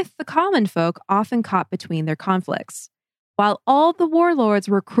 with the common folk often caught between their conflicts. While all the warlords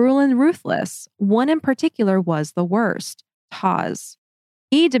were cruel and ruthless, one in particular was the worst, Taz.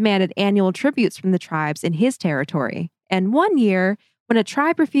 He demanded annual tributes from the tribes in his territory, and one year, when a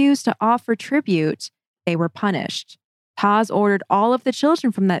tribe refused to offer tribute, they were punished. Taz ordered all of the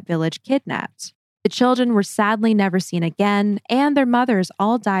children from that village kidnapped. The children were sadly never seen again, and their mothers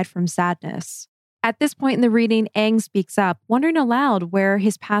all died from sadness. At this point in the reading, Aang speaks up, wondering aloud where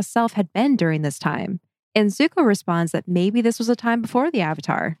his past self had been during this time. And Zuko responds that maybe this was a time before the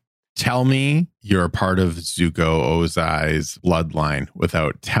Avatar. Tell me you're a part of Zuko Ozai's bloodline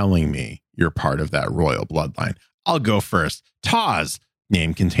without telling me you're part of that royal bloodline. I'll go first. Taz,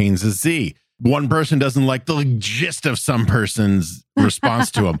 name contains a Z. One person doesn't like the gist of some person's response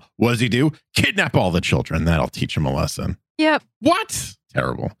to him. What does he do? Kidnap all the children. That'll teach him a lesson. Yep. What?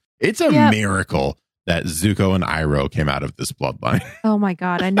 Terrible. It's a miracle that Zuko and Iroh came out of this bloodline. Oh my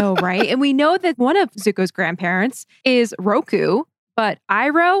God, I know, right? And we know that one of Zuko's grandparents is Roku, but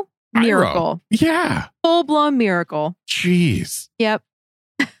Iroh, miracle. Yeah. Full-blown miracle. Jeez. Yep.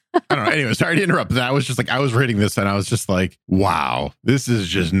 I don't know. Anyway, sorry to interrupt. That was just like, I was reading this and I was just like, wow, this is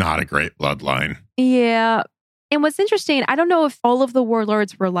just not a great bloodline. Yeah. And what's interesting, I don't know if all of the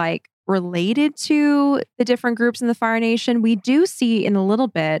warlords were like related to the different groups in the Fire Nation. We do see in a little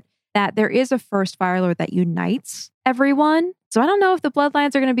bit that there is a first Fire Lord that unites everyone. So I don't know if the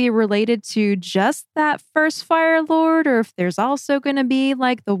bloodlines are going to be related to just that first Fire Lord or if there's also going to be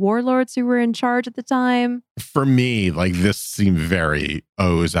like the warlords who were in charge at the time. For me, like this seemed very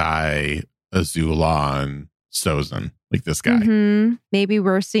Ozai, Azula, Sozin, like this guy. Mm-hmm. Maybe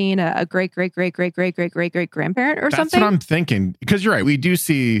we're seeing a great grandparent or something. That's what I'm thinking. Because you're right. We do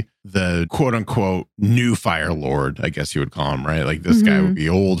see the quote unquote new Fire Lord, I guess you would call him, right? Like this guy would be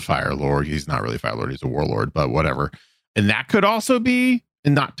old Fire Lord. He's not really Fire Lord. He's a warlord, but whatever. And that could also be,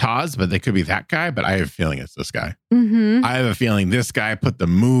 and not Taz, but they could be that guy. But I have a feeling it's this guy. Mm-hmm. I have a feeling this guy put the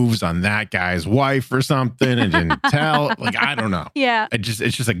moves on that guy's wife or something and didn't tell. Like, I don't know. Yeah. It's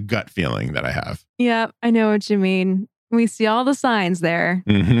just a gut feeling that I have. Yeah, I know what you mean. We see all the signs there.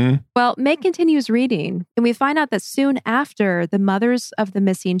 Mm-hmm. Well, Meg continues reading, and we find out that soon after the mothers of the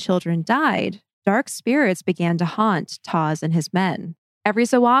missing children died, dark spirits began to haunt Taz and his men. Every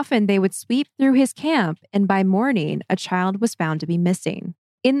so often, they would sweep through his camp, and by morning, a child was found to be missing.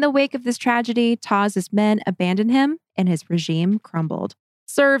 In the wake of this tragedy, Taz's men abandoned him, and his regime crumbled.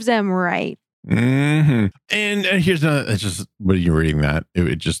 Serves him right. Mm-hmm. And here's it's just when you're reading that,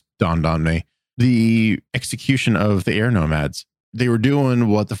 it just dawned on me. The execution of the air nomads. They were doing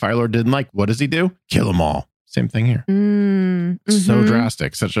what the Fire Lord didn't like. What does he do? Kill them all. Same thing here. Mm-hmm. So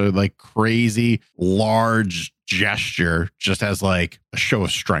drastic. Such a like crazy, large gesture just as like a show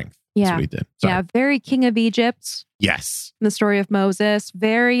of strength. Yeah. That's what he did. Sorry. Yeah. Very King of Egypt. Yes. The story of Moses.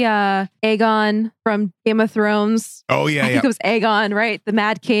 Very Aegon from Game of Thrones. Oh, yeah. I think it was Aegon, right? The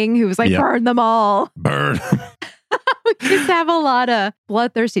Mad King who was like, burn them all. Burn. We just have a lot of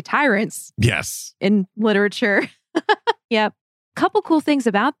bloodthirsty tyrants. Yes. In literature. Yep. Couple cool things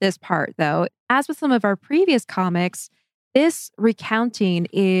about this part, though. As with some of our previous comics, this recounting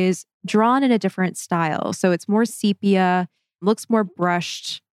is drawn in a different style. So it's more sepia, looks more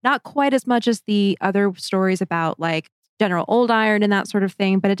brushed, not quite as much as the other stories about like General Old Iron and that sort of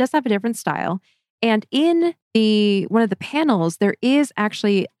thing, but it does have a different style. And in one of the panels, there is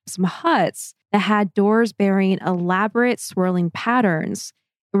actually some huts that had doors bearing elaborate swirling patterns.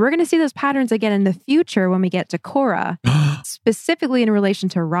 We're going to see those patterns again in the future when we get to Korra, specifically in relation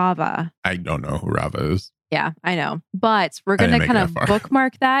to Rava. I don't know who Rava is. Yeah, I know. But we're going to kind of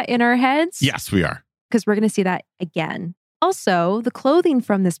bookmark that in our heads. Yes, we are. Because we're going to see that again. Also, the clothing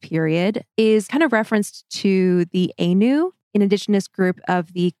from this period is kind of referenced to the Ainu, an indigenous group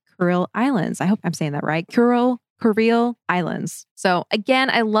of the Kuril Islands. I hope I'm saying that right. Kuril Islands. So again,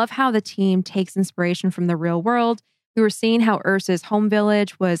 I love how the team takes inspiration from the real world. We were seeing how Ursa's home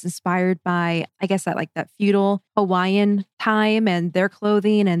village was inspired by, I guess, that feudal Hawaiian time and their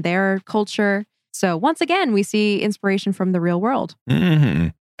clothing and their culture. So once again, we see inspiration from the real world. Mm-hmm.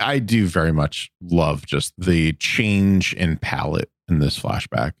 I do very much love just the change in palette in this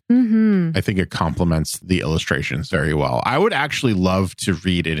flashback. Mm-hmm. I think it complements the illustrations very well. I would actually love to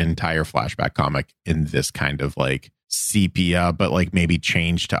read an entire flashback comic in this kind of like sepia, but like maybe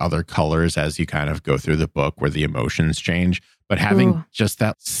change to other colors as you kind of go through the book where the emotions change. But having just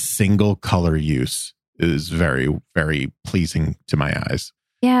that single color use is very, very pleasing to my eyes.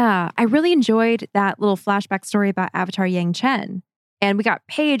 Yeah, I really enjoyed that little flashback story about Avatar Yang Chen. And we got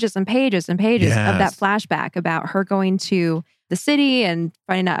pages and pages and pages of that flashback about her going to the city and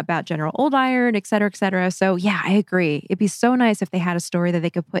finding out about General Old Iron, et cetera, et cetera. So yeah, I agree. It'd be so nice if they had a story that they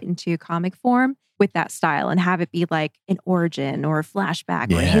could put into comic form with that style and have it be like an origin or a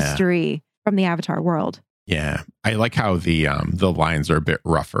flashback or history from the Avatar world. Yeah. I like how the lines are a bit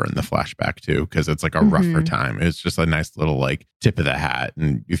rougher in the flashback too, because it's like a rougher time. It's just a nice little like tip of the hat.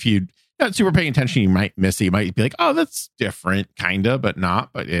 And if you not super paying attention, you might miss it. You might be like, oh, that's different, kind of, but not,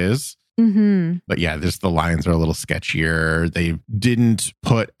 but is. Mm-hmm. But yeah, the lines are a little sketchier. They didn't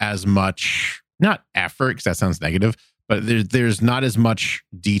put as much, not effort, because that sounds negative, but there's not as much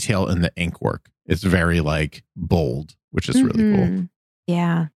detail in the ink work. It's very like bold, which is really cool.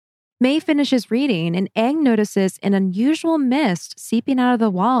 Yeah. May finishes reading, and Aang notices an unusual mist seeping out of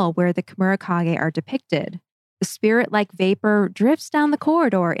the wall where the Kimura Kage are depicted. The spirit-like vapor drifts down the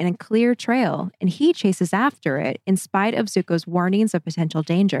corridor in a clear trail, and he chases after it in spite of Zuko's warnings of potential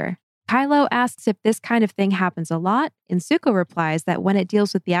danger. Kylo asks if this kind of thing happens a lot, and Zuko replies that when it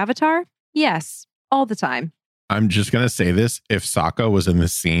deals with the Avatar, yes, all the time. I'm just going to say this. If Sokka was in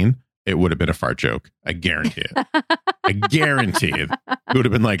this scene, it would have been a fart joke. I guarantee it. I guarantee it. It would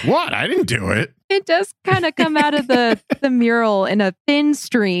have been like, what? I didn't do it. It does kind of come out of the mural in a thin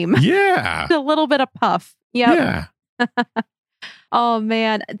stream. Yeah. A little bit of puff. Yep. Yeah. Oh,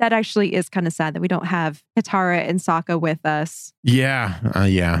 man. That actually is kind of sad that we don't have Katara and Sokka with us. Yeah.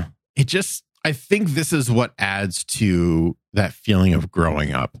 Yeah. I think this is what adds to that feeling of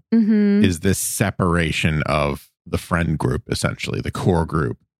growing up, is this separation of the friend group, essentially, the core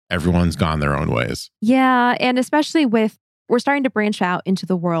group. Everyone's gone their own ways. Yeah. And especially we're starting to branch out into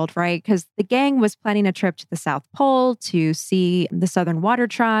the world, right? Because the gang was planning a trip to the South Pole to see the Southern Water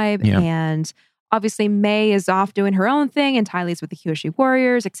Tribe. Yeah. And obviously May is off doing her own thing, and Ty Lee's with the Kyoshi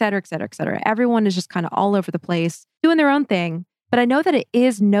Warriors, et cetera, et cetera, et cetera. Everyone is just kind of all over the place doing their own thing. But I know that it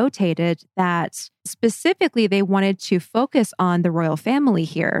is notated that specifically they wanted to focus on the royal family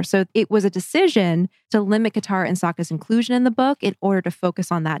here. So it was a decision to limit Katara and Sokka's inclusion in the book in order to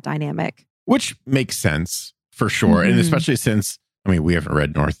focus on that dynamic. Which makes sense for sure. And especially since, we haven't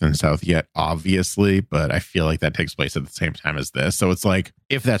read North and South yet, obviously, but I feel like that takes place at the same time as this. So it's like,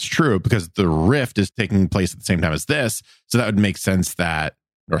 if that's true, because the rift is taking place at the same time as this, so that would make sense that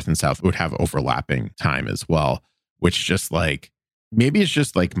North and South would have overlapping time as well, which just like, maybe it's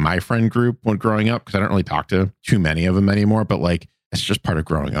just like my friend group when growing up, because I don't really talk to too many of them anymore, but like, it's just part of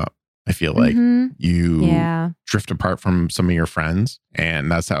growing up. I feel like you drift apart from some of your friends, and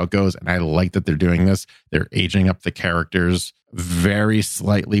that's how it goes. And I like that they're doing this. They're aging up the characters very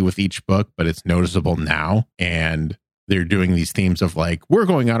slightly with each book, but it's noticeable now. And they're doing these themes of like, we're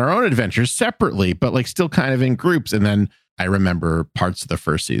going on our own adventures separately, but like still kind of in groups. And then I remember parts of the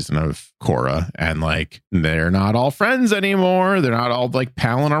first season of Korra, and like, they're not all friends anymore. They're not all like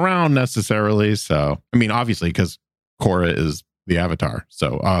palling around necessarily. So, obviously, because Korra is the Avatar.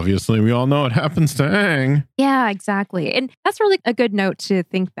 So obviously we all know what happens to Aang. Yeah, exactly. And that's really a good note to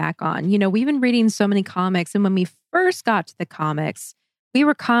think back on. We've been reading so many comics, and when we first got to the comics, we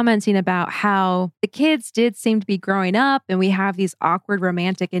were commenting about how the kids did seem to be growing up, and we have these awkward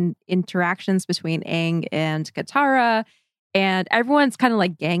romantic interactions between Aang and Katara. And everyone's kind of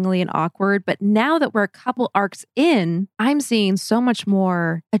like gangly and awkward. But now that we're a couple arcs in, I'm seeing so much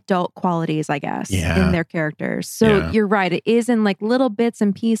more adult qualities, I guess, in their characters. So you're right. It is in like little bits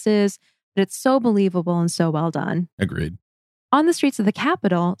and pieces, but it's so believable and so well done. Agreed. On the streets of the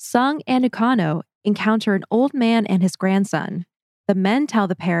capital, Sung and Ukano encounter an old man and his grandson. The men tell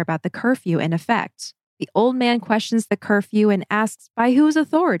the pair about the curfew in effect. The old man questions the curfew and asks by whose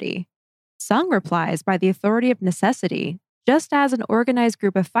authority. Sung replies by the authority of necessity, just as an organized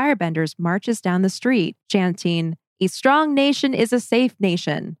group of firebenders marches down the street, chanting, "A strong nation is a safe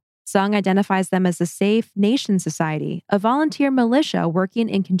nation." Sung identifies them as the Safe Nation Society, a volunteer militia working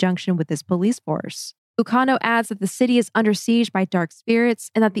in conjunction with his police force. Ukano adds that the city is under siege by dark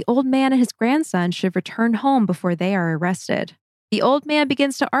spirits and that the old man and his grandson should return home before they are arrested. The old man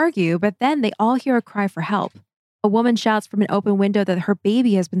begins to argue, but then they all hear a cry for help. A woman shouts from an open window that her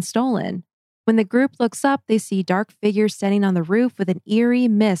baby has been stolen. When the group looks up, they see dark figures standing on the roof with an eerie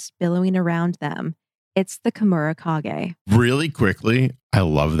mist billowing around them. It's the Kimura Kage. Really quickly, I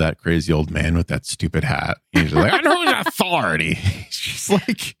love that crazy old man with that stupid hat. He's like, I know his authority. He's just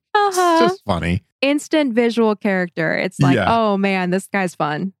like, it's just funny. Instant visual character. It's like, oh man, this guy's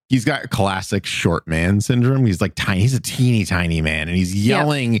fun. He's got classic short man syndrome. He's like tiny. He's a teeny tiny man, and he's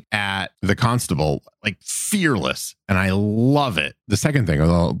yelling at the constable like fearless. And I love it. The second thing, a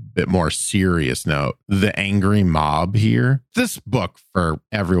little bit more serious note, the angry mob here. This book, for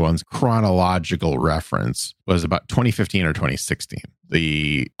everyone's chronological reference, was about 2015 or 2016.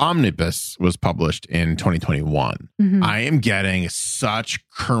 The omnibus was published in 2021. I am getting such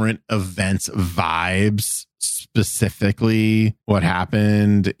current events vibes, specifically what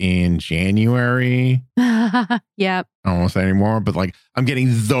happened in January. Yep. I don't want to say anymore, but like I'm getting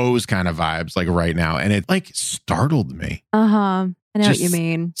those kind of vibes like right now. And it like startled me. I know what you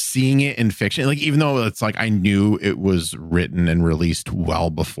mean. Seeing it in fiction, like even though it's like I knew it was written and released well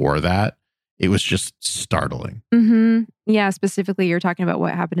before that, it was just startling. Mm-hmm. Yeah, specifically, you're talking about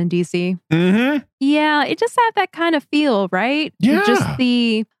what happened in DC. Mm-hmm. Yeah, it just had that kind of feel, right? Yeah. Just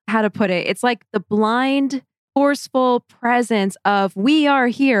the, how to put it, it's like the blind, forceful presence of we are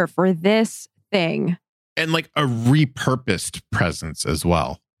here for this thing. And like a repurposed presence as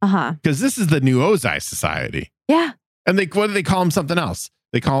well. Uh-huh. Because this is the new Ozai Society. Yeah. And what do they call them? Something else.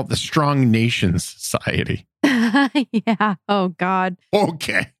 They call it the Strong Nations Society. Yeah. Oh, God.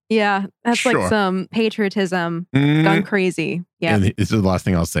 Okay. Yeah. That's Sure. like some patriotism gone crazy. Yeah. And this is the last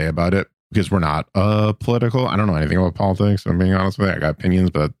thing I'll say about it, because we're not political. I don't know anything about politics. I'm being honest with you. I got opinions,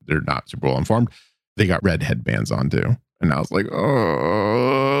 but they're not super well informed. They got red headbands on too. And I was like,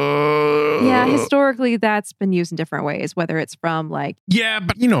 oh. Yeah, historically, that's been used in different ways, whether it's from like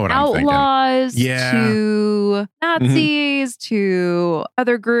but you know what I'm thinking. outlaws Yeah. to Nazis to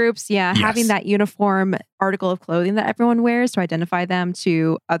other groups. Yeah, Yes. having that uniform article of clothing that everyone wears to identify them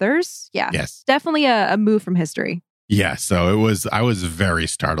to others. Yeah, Yes. definitely a move from history. Yeah. So I was very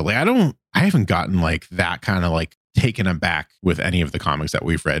startled. I haven't gotten like that kind of like taken aback with any of the comics that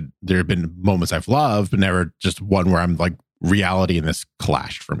we've read. There have been moments I've loved, but never just one where I'm like, reality and this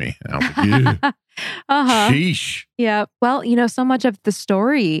clashed for me. And I was like, sheesh. Yeah. Well, so much of the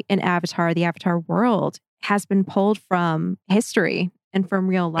story in Avatar, the Avatar world, has been pulled from history and from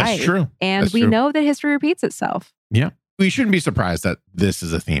real life. That's true. And we know that history repeats itself. Yeah. We shouldn't be surprised that this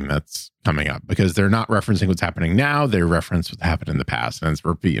is a theme that's coming up, because they're not referencing what's happening now. They reference what happened in the past, and it's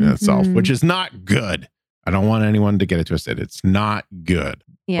repeating itself, which is not good. I don't want anyone to get it twisted. It's not good.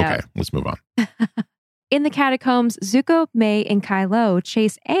 Yeah. Okay, let's move on. In the catacombs, Zuko, Mai, and Kylo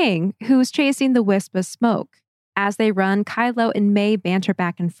chase Aang, who's chasing the wisp of smoke. As they run, Kylo and Mai banter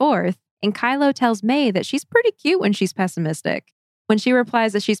back and forth, and Kylo tells Mai that she's pretty cute when she's pessimistic. When she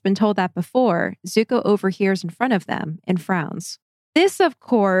replies that she's been told that before, Zuko overhears in front of them and frowns. This, of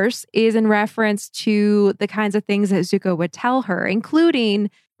course, is in reference to the kinds of things that Zuko would tell her, including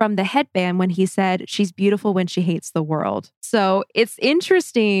from the headband when he said she's beautiful when she hates the world. So it's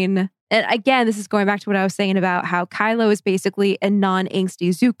interesting. And again, this is going back to what I was saying about how Kylo is basically a non-angsty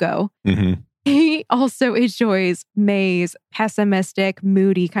Zuko. Mm-hmm. He also enjoys Mai's pessimistic,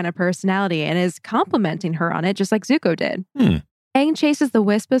 moody kind of personality and is complimenting her on it, just like Zuko did. Aang chases the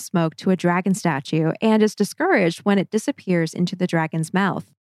wisp of smoke to a dragon statue and is discouraged when it disappears into the dragon's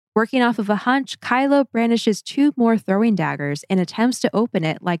mouth. Working off of a hunch, Kylo brandishes 2 more throwing daggers and attempts to open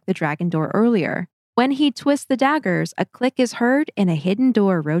it like the dragon door earlier. When he twists the daggers, a click is heard and a hidden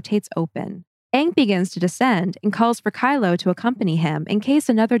door rotates open. Aang begins to descend and calls for Kylo to accompany him in case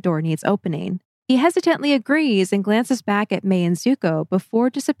another door needs opening. He hesitantly agrees and glances back at Mai and Zuko before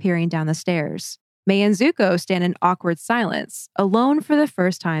disappearing down the stairs. Mai and Zuko stand in awkward silence, alone for the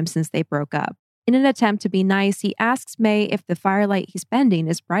first time since they broke up. In an attempt to be nice, he asks Mai if the firelight he's bending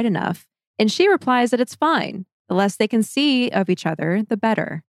is bright enough, and she replies that it's fine. The less they can see of each other, the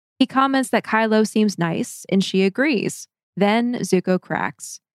better. He comments that Kylo seems nice, and she agrees. Then Zuko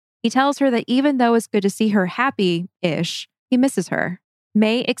cracks. He tells her that even though it's good to see her happy-ish, he misses her.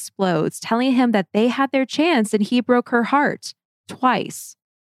 Mai explodes, telling him that they had their chance and he broke her heart. Twice.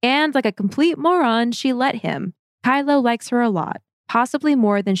 And like a complete moron, she let him. Kylo likes her a lot, possibly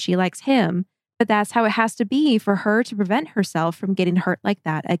more than she likes him, but that's how it has to be for her to prevent herself from getting hurt like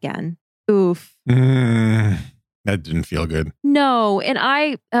that again. Oof. That didn't feel good. No,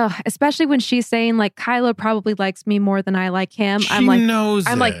 and especially when she's saying like Kylo probably likes me more than I like him. She knows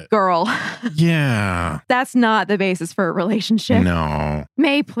I'm like, girl. Yeah. That's not the basis for a relationship. No.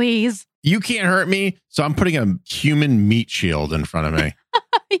 Mai, please. You can't hurt me, so I'm putting a human meat shield in front of me.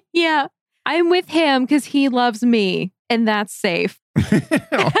 Yeah. I'm with him because he loves me, and that's safe.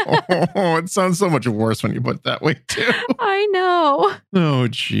 It sounds so much worse when you put it that way, too. I know. Oh,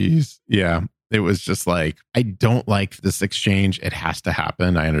 jeez. Yeah. It was just like, I don't like this exchange. It has to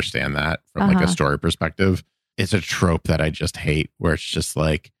happen. I understand that from like a story perspective. It's a trope that I just hate, where it's just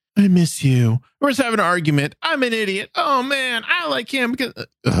like, I miss you. We're just having an argument. I'm an idiot. Oh man, I like him because,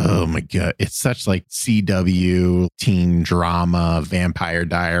 oh my God. It's such like CW, teen drama, Vampire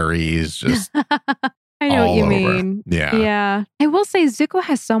Diaries, just I know what you over. mean. Yeah. Yeah. I will say Zuko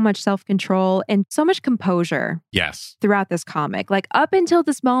has so much self-control and so much composure. Yes. Throughout this comic. Like up until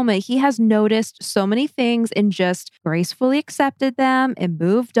this moment, he has noticed so many things and just gracefully accepted them and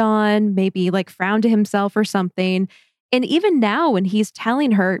moved on, maybe like frowned to himself or something. And even now when he's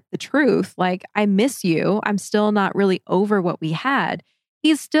telling her the truth, like, I miss you, I'm still not really over what we had,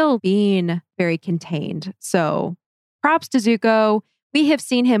 he's still being very contained. So props to Zuko. We have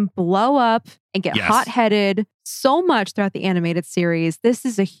seen him blow up and get hot-headed so much throughout the animated series. This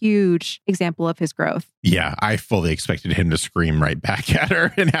is a huge example of his growth. Yeah, I fully expected him to scream right back at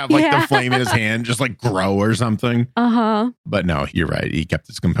her and have like the flame in his hand just like grow or something. But no, you're right. He kept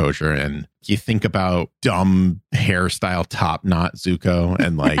his composure. And you think about dumb hairstyle top knot Zuko,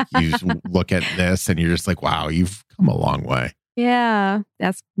 and like you look at this and you're just like, wow, you've come a long way. Yeah,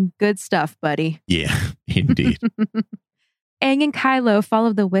 that's good stuff, buddy. Yeah, indeed. Aang and Kylo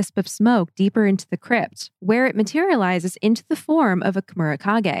follow the wisp of smoke deeper into the crypt, where it materializes into the form of a Kimura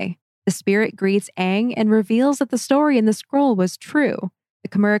Kage. The spirit greets Aang and reveals that the story in the scroll was true. The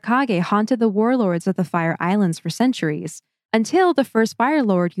Kimura Kage haunted the warlords of the Fire Islands for centuries, until the first Fire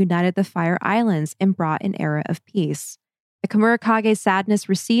Lord united the Fire Islands and brought an era of peace. The Kimura Kage's sadness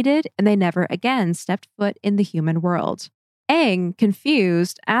receded, and they never again stepped foot in the human world. Aang,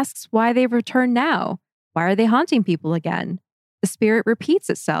 confused, asks why they've returned now. Why are they haunting people again? The spirit repeats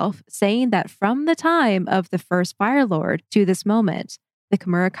itself, saying that from the time of the first Fire Lord to this moment, the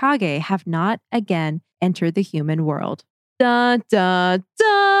Kimura Kage have not again entered the human world. Dun, dun,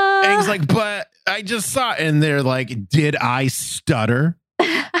 dun. Aang's like, but I just saw it. And they're like, did I stutter?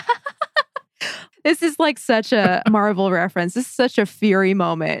 This is like such a Marvel reference. This is such a Fury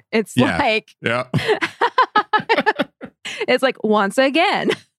moment. It's like... Yeah. It's like, once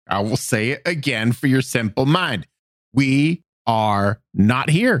again. I will say it again for your simple mind. We are not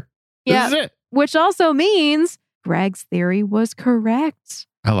here. This is it. Which also means Greg's theory was correct.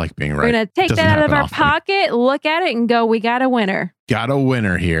 I like being right. We're going to take that out of our pocket, look at it, and go, we got a winner. Got a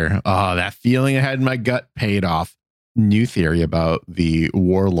winner here. Oh, that feeling I had in my gut paid off. New theory about the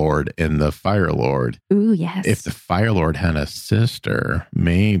Warlord and the Fire Lord. Ooh, yes. If the Fire Lord had a sister,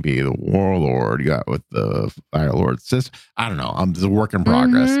 maybe the Warlord got with the Fire Lord's sister. I don't know. It's a work in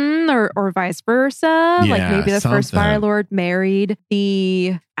progress. Or vice versa. Yeah, like maybe the first Fire Lord married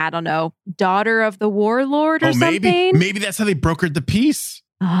the, I don't know, daughter of the Warlord or something. Maybe that's how they brokered the peace.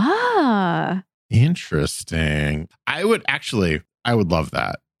 Ah. Interesting. I would love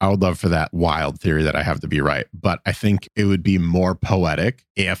that. I would love for that wild theory that I have to be right. But I think it would be more poetic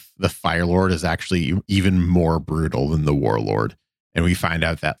if the Fire Lord is actually even more brutal than the Warlord. And we find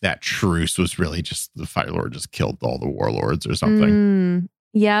out that that truce was really just the Fire Lord just killed all the warlords or something.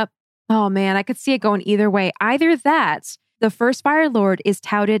 Yep. Oh man, I could see it going either way. Either that, the first Fire Lord is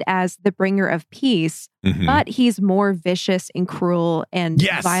touted as the bringer of peace, but he's more vicious and cruel and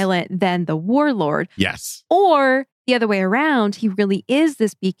violent than the Warlord. Yes. Or the other way around, he really is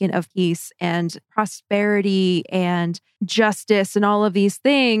this beacon of peace and prosperity and justice and all of these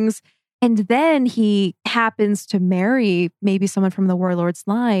things. And then he happens to marry maybe someone from the Warlord's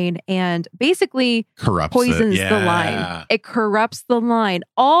line and basically poisons the line. It corrupts the line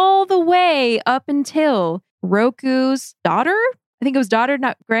all the way up until Roku's daughter. I think it was daughter,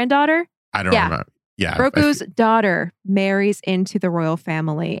 not granddaughter. I don't remember. Yeah. Roku's daughter marries into the royal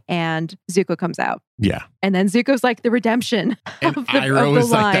family and Zuko comes out. Yeah. And then Zuko's like the redemption and of the Iroh is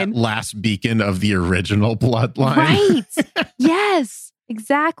line. Like that last beacon of the original bloodline. Right. Yes,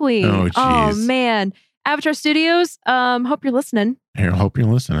 exactly. Oh, man. Avatar Studios, hope you're listening. I hope you're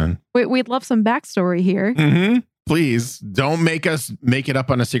listening. We'd love some backstory here. Please don't make us make it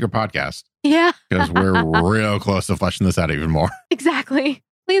up on a secret podcast. Yeah. Because we're real close to fleshing this out even more. Exactly.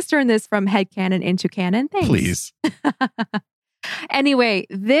 Please turn this from headcanon into canon. Thanks. Please. Anyway,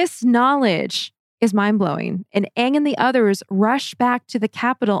 this knowledge is mind-blowing, and Aang and the others rush back to the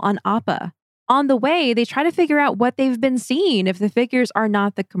capital on Appa. On the way, they try to figure out what they've been seeing if the figures are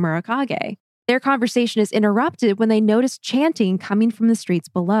not the Kimura Kage. Their conversation is interrupted when they notice chanting coming from the streets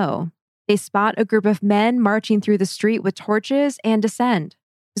below. They spot a group of men marching through the street with torches and descend.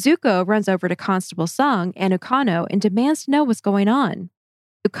 Zuko runs over to Constable Sung and Ukano and demands to know what's going on.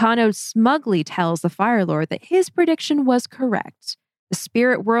 Ukano smugly tells the Fire Lord that his prediction was correct. The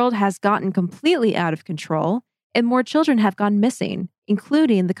spirit world has gotten completely out of control, and more children have gone missing,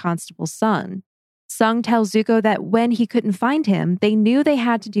 including the constable's son. Sung tells Zuko that when he couldn't find him, they knew they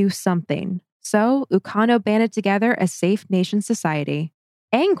had to do something. So Ukano banded together a Safe Nation Society.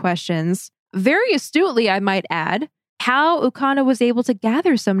 Aang questions, very astutely I might add, how Ukano was able to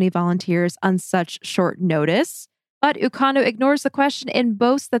gather so many volunteers on such short notice. But Ukano ignores the question and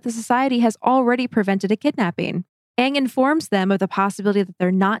boasts that the society has already prevented a kidnapping. Aang informs them of the possibility that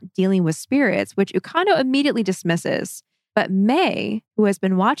they're not dealing with spirits, which Ukano immediately dismisses. But Mai, who has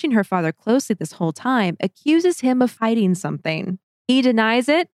been watching her father closely this whole time, accuses him of hiding something. He denies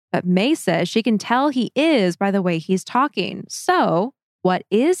it, but Mai says she can tell he is by the way he's talking. So, what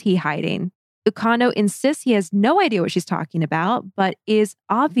is he hiding? Ukano insists he has no idea what she's talking about, but is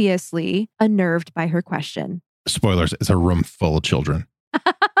obviously unnerved by her question. Spoilers, it's a room full of children.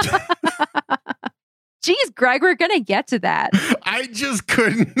 Jeez, Greg, we're going to get to that. I just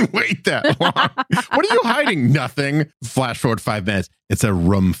couldn't wait that long. What are you hiding? Nothing. Flash forward 5 minutes. It's a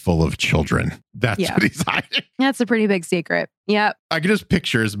room full of children. That's what he's hiding. That's a pretty big secret. Yep. I can just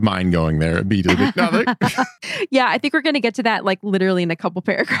picture his mind going there immediately. Yeah, I think we're going to get to that like literally in a couple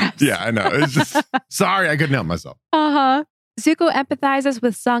paragraphs. Yeah, I know. It's just, sorry, I couldn't help myself. Uh-huh. Zuko empathizes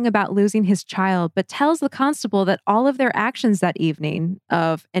with Sung about losing his child, but tells the constable that all of their actions that evening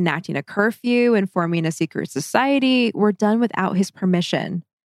of enacting a curfew and forming a secret society were done without his permission.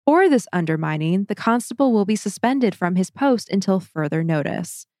 For this undermining, the constable will be suspended from his post until further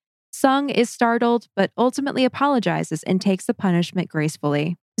notice. Sung is startled, but ultimately apologizes and takes the punishment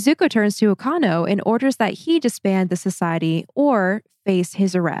gracefully. Zuko turns to Ukano and orders that he disband the society or face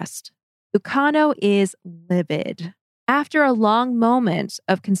his arrest. Ukano is livid. After a long moment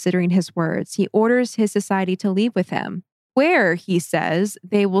of considering his words, he orders his society to leave with him, where, he says,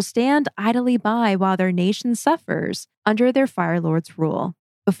 they will stand idly by while their nation suffers under their Fire Lord's rule.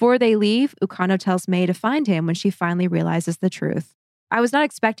 Before they leave, Ukano tells Mai to find him when she finally realizes the truth. I was not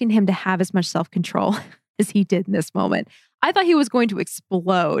expecting him to have as much self-control as he did in this moment. I thought he was going to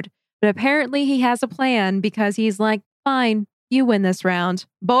explode, but apparently he has a plan because he's like, fine, you win this round.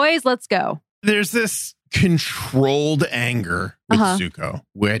 Boys, let's go. There's this controlled anger with Zuko,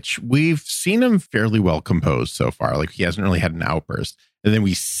 which we've seen him fairly well composed so far. Like he hasn't really had an outburst. And then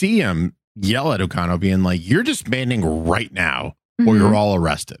we see him yell at Ukano being like, you're disbanding right now or you're all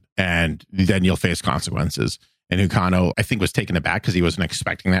arrested and then you'll face consequences. And Ukano, I think, was taken aback because he wasn't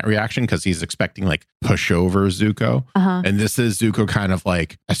expecting that reaction because he's expecting like pushover Zuko. And this is Zuko kind of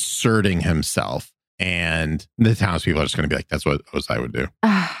like asserting himself. And the townspeople are just going to be like, that's what Ozai would do.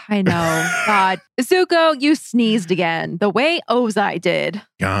 I know. God. Zuko, you sneezed again. The way Ozai did.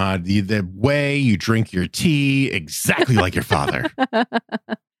 God, the way you drink your tea, exactly like your father.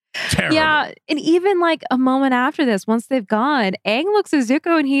 Terrible. Yeah. And even like a moment after this, once they've gone, Aang looks at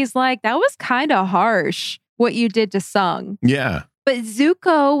Zuko and he's like, that was kind of harsh what you did to Sung. Yeah. But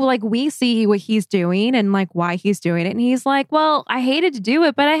Zuko, like we see what he's doing and like why he's doing it. And he's like, well, I hated to do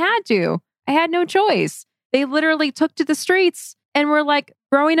it, but I had to. I had no choice. They literally took to the streets and were like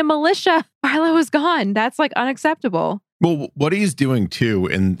throwing a militia while I was gone. That's like unacceptable. Well, what he's doing too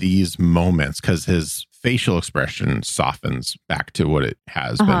in these moments, because his facial expression softens back to what it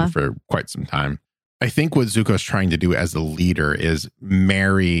has been for quite some time. I think what Zuko's trying to do as a leader is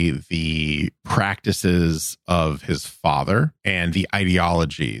marry the practices of his father and the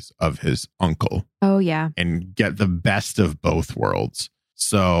ideologies of his uncle. Oh, yeah. And get the best of both worlds.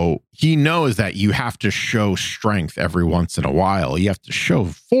 So he knows that you have to show strength every once in a while. You have to show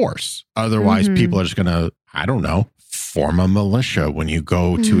force. Otherwise, people are just going to, I don't know, form a militia when you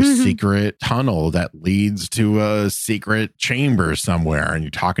go to a secret tunnel that leads to a secret chamber somewhere. And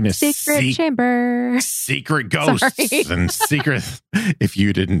you're talking to chamber, secret ghosts and secret. If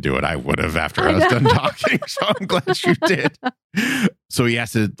you didn't do it, I would have after I was done talking. So I'm glad you did. So he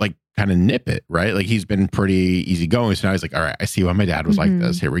has to like kind of nip it, right? Like he's been pretty easygoing. So now he's like, all right, I see why my dad was like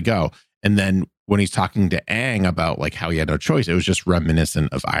this. Here we go. And then when he's talking to Aang about like how he had no choice, it was just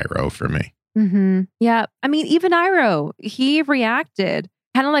reminiscent of Iroh for me. Yeah. I mean, even Iroh, he reacted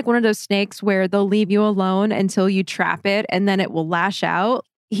kind of like one of those snakes where they'll leave you alone until you trap it and then it will lash out.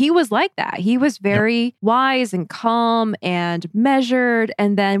 He was like that. He was very wise and calm and measured.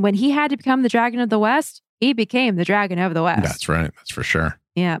 And then when he had to become the Dragon of the West, he became the Dragon of the West. That's right. That's for sure.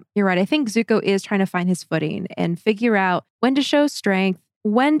 Yeah, you're right. I think Zuko is trying to find his footing and figure out when to show strength,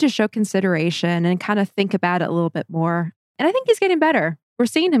 when to show consideration, and kind of think about it a little bit more. And I think he's getting better. We're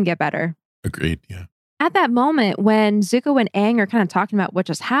seeing him get better. Agreed. Yeah. At that moment, when Zuko and Aang are kind of talking about what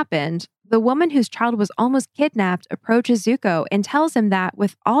just happened, the woman whose child was almost kidnapped approaches Zuko and tells him that,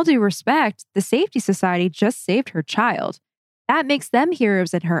 with all due respect, the Safety Society just saved her child. That makes them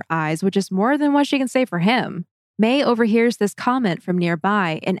heroes in her eyes, which is more than what she can say for him. Mai overhears this comment from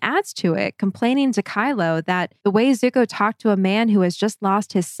nearby and adds to it, complaining to Kylo that the way Zuko talked to a man who has just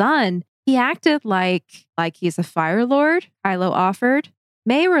lost his son, he acted like he's a Fire Lord, Kylo offered.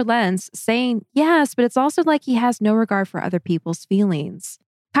 Mai relents, saying, yes, but it's also like he has no regard for other people's feelings.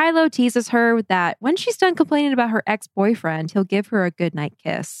 Kylo teases her that when she's done complaining about her ex-boyfriend, he'll give her a goodnight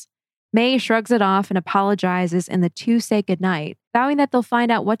kiss. Mai shrugs it off and apologizes, and the two say goodnight, vowing that they'll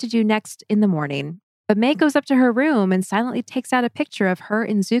find out what to do next in the morning. But Mai goes up to her room and silently takes out a picture of her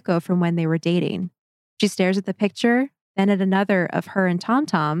and Zuko from when they were dating. She stares at the picture, then at another of her and Tom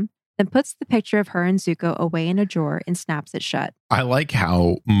Tom, then puts the picture of her and Zuko away in a drawer and snaps it shut. I like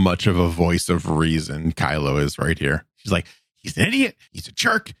how much of a voice of reason Kylo is right here. She's like, he's an idiot. He's a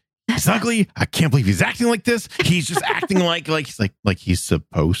jerk. He's ugly. I can't believe he's acting like this. He's just acting like he's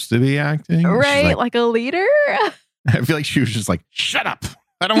supposed to be acting. Right, like a leader. I feel like she was just like, shut up.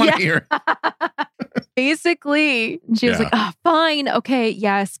 I don't want to hear. Basically, she was like, oh, fine. Okay.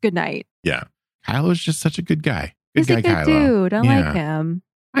 Yes. Good night. Yeah. Kylo's just such a good guy. He's a good dude. I like him.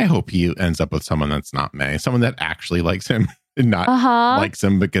 I hope he ends up with someone that's not May, someone that actually likes him and not likes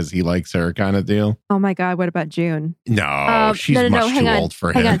him because he likes her kind of deal. Oh my God. What about June? No, she's much too old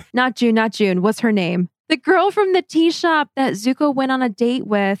for him. Hang on. Not June. What's her name? The girl from the tea shop that Zuko went on a date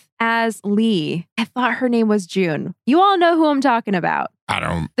with as Lee. I thought her name was June. You all know who I'm talking about. I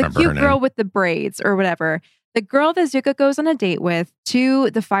don't the remember her name. The cute girl with the braids or whatever. The girl that Zuko goes on a date with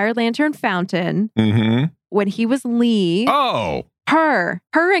to the Fire Lantern Fountain when he was Lee. Oh. Her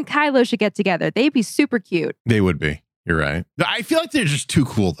and Kylo should get together. They'd be super cute. They would be. You're right. I feel like they're just too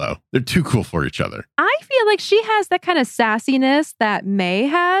cool, though. They're too cool for each other. I feel like she has that kind of sassiness that May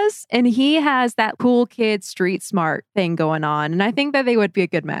has, and he has that cool kid street smart thing going on. And I think that they would be a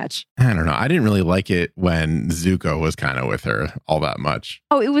good match. I don't know. I didn't really like it when Zuko was kind of with her all that much.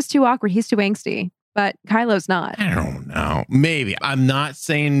 Oh, it was too awkward. He's too angsty. But Kylo's not. I don't know. Maybe. I'm not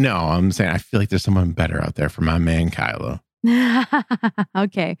saying no. I'm saying I feel like there's someone better out there for my man Kylo.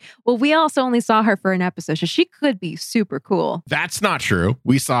 Okay. Well, we also only saw her for an episode, so she could be super cool. That's not true.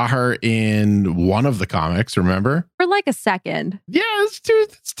 We saw her in one of the comics, remember? For like a second. Yeah, it's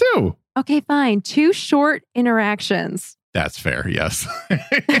two. Okay, fine. 2 short interactions. That's fair. Yes.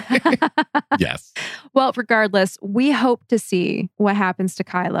 Yes. Well, regardless, we hope to see what happens to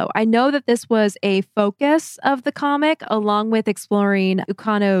Kylo. I know that this was a focus of the comic, along with exploring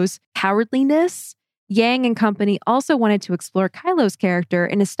Ukano's cowardliness. Yang and company also wanted to explore Kylo's character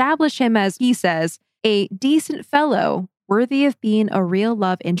and establish him as, he says, a decent fellow worthy of being a real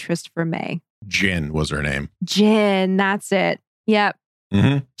love interest for May. Jin was her name. Jin, that's it. Yep.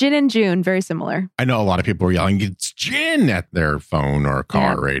 Jin and June, very similar. I know a lot of people were yelling, it's Jin at their phone or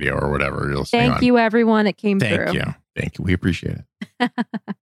car radio or whatever. Thank you, everyone. It came through. Thank you. We appreciate it.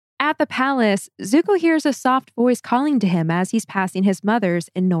 At the palace, Zuko hears a soft voice calling to him as he's passing his mother's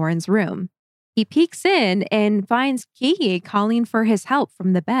in Norin's room. He peeks in and finds Kiyi calling for his help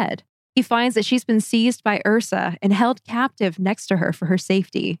from the bed. He finds that she's been seized by Ursa and held captive next to her for her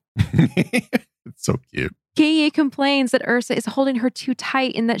safety. It's so cute. Kiyi complains that Ursa is holding her too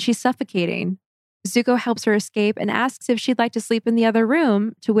tight and that she's suffocating. Zuko helps her escape and asks if she'd like to sleep in the other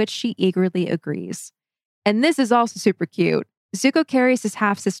room, to which she eagerly agrees. And this is also super cute. Zuko carries his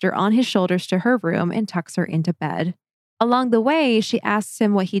half-sister on his shoulders to her room and tucks her into bed. Along the way, she asks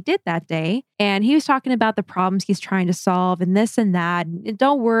him what he did that day, and he was talking about the problems he's trying to solve and this and that. And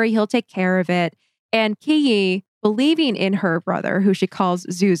don't worry, he'll take care of it. And Kiyi, believing in her brother, who she calls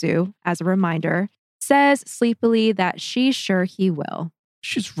Zuzu as a reminder, says sleepily that she's sure he will.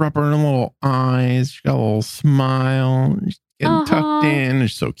 She's rubbing her little eyes. She got a little smile. She's getting tucked in.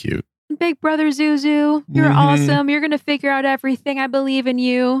 It's so cute. Big brother Zuzu, you're awesome. You're going to figure out everything. I believe in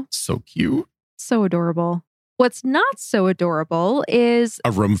you. So cute. So adorable. What's not so adorable is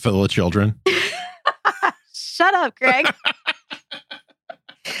a room full of children. Shut up, Greg.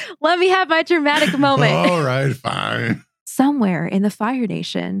 Let me have my dramatic moment. All right, fine. Somewhere in the Fire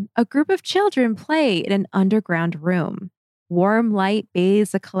Nation, a group of children play in an underground room. Warm light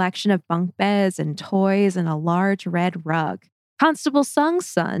bathes a collection of bunk beds and toys and a large red rug. Constable Sung's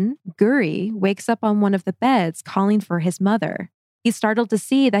son, Guri, wakes up on one of the beds calling for his mother. He's startled to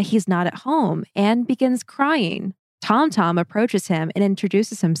see that he's not at home and begins crying. Tom Tom approaches him and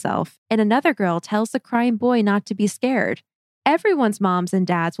introduces himself, and another girl tells the crying boy not to be scared. Everyone's moms and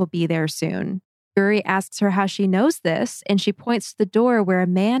dads will be there soon. Guri asks her how she knows this, and she points to the door where a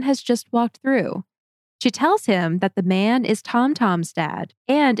man has just walked through. She tells him that the man is Tom Tom's dad,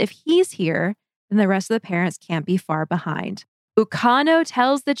 and if he's here, then the rest of the parents can't be far behind. Ukano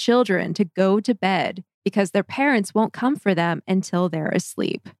tells the children to go to bed because their parents won't come for them until they're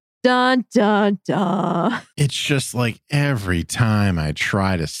asleep. Dun, dun, dun. It's just like every time I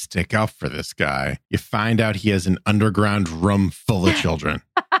try to stick up for this guy, you find out he has an underground room full of children.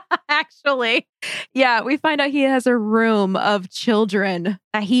 Actually, yeah, we find out he has a room of children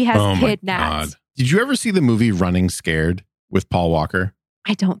that he has kidnapped. My God. Did you ever see the movie Running Scared with Paul Walker?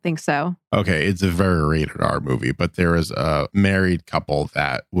 I don't think so. Okay, it's a very rated R movie, but there was a married couple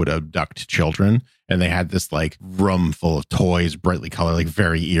that would abduct children, and they had this like room full of toys, brightly colored, like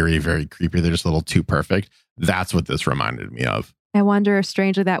very eerie, very creepy. They're just a little too perfect. That's what this reminded me of. I wonder if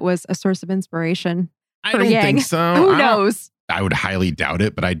strangely that was a source of inspiration. I don't think so. Who knows? I would highly doubt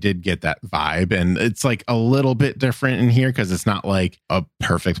it, but I did get that vibe. And it's like a little bit different in here because it's not like a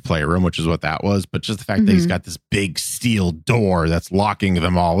perfect playroom, which is what that was, but just the fact that he's got this big steel door that's locking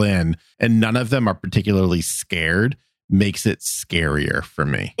them all in and none of them are particularly scared makes it scarier for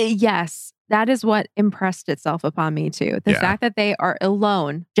me. Yes, that is what impressed itself upon me too. The fact that they are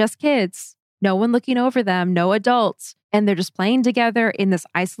alone, just kids, no one looking over them, no adults, and they're just playing together in this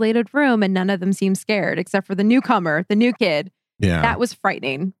isolated room and none of them seem scared except for the newcomer, the new kid. Yeah. That was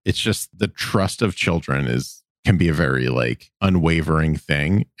frightening. It's just the trust of children can be a very like unwavering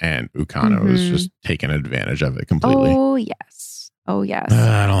thing. And Ukano is just taking advantage of it completely. Oh, yes. Oh, yes.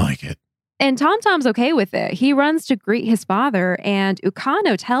 I don't like it. And TomTom's okay with it. He runs to greet his father, and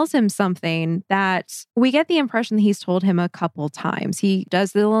Ukano tells him something that we get the impression that he's told him a couple times. He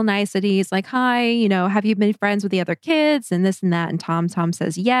does the little niceties like, hi, have you been friends with the other kids and this and that? And TomTom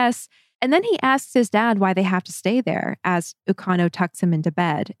says yes. And then he asks his dad why they have to stay there as Ukano tucks him into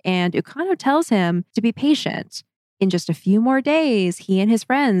bed. And Ukano tells him to be patient. In just a few more days, he and his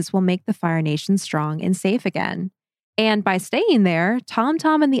friends will make the Fire Nation strong and safe again. And by staying there,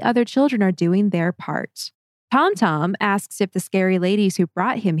 TomTom and the other children are doing their part. TomTom asks if the scary ladies who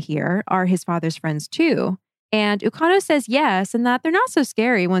brought him here are his father's friends too. And Ukano says yes, and that they're not so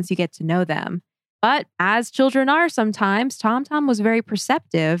scary once you get to know them. But as children are sometimes, TomTom was very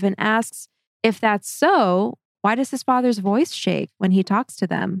perceptive and asks, if that's so, why does his father's voice shake when he talks to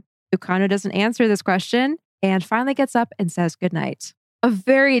them? Ukano doesn't answer this question and finally gets up and says goodnight. A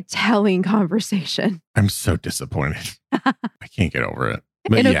very telling conversation. I'm so disappointed. I can't get over it.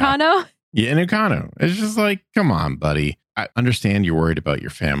 But in Ukano? Yeah, in Ukano. It's just like, come on, buddy. I understand you're worried about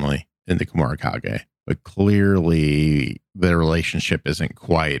your family in the Komorakage, but clearly the relationship isn't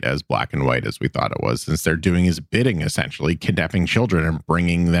quite as black and white as we thought it was, since they're doing his bidding, essentially, kidnapping children and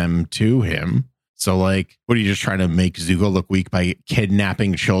bringing them to him. So, like, what are you just trying to make Zuko look weak by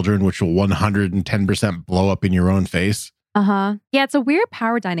kidnapping children, which will 110% blow up in your own face? Yeah, it's a weird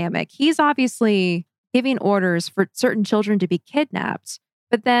power dynamic. He's obviously giving orders for certain children to be kidnapped.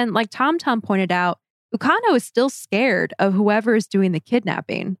 But then, like TomTom pointed out, Ukano is still scared of whoever is doing the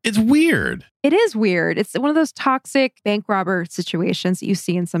kidnapping. It's weird. It is weird. It's one of those toxic bank robber situations that you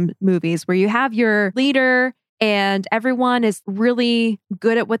see in some movies where you have your leader and everyone is really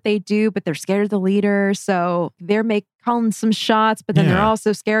good at what they do, but they're scared of the leader. So they're calling some shots, but then they're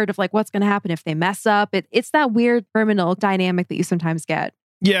also scared of like what's going to happen if they mess up. It's that weird criminal dynamic that you sometimes get.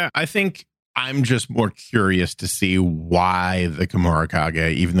 Yeah, I think I'm just more curious to see why the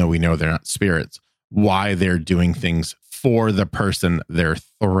Komorakage, even though we know they're not spirits, why they're doing things for the person they're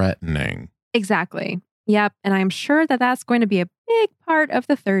threatening. Exactly. Yep. And I'm sure that that's going to be a big part of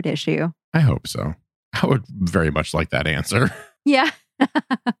the third issue. I hope so. I would very much like that answer. Yeah,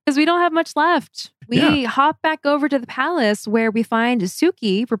 because we don't have much left. We hop back over to the palace where we find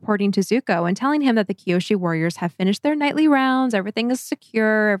Suki reporting to Zuko and telling him that the Kyoshi warriors have finished their nightly rounds. Everything is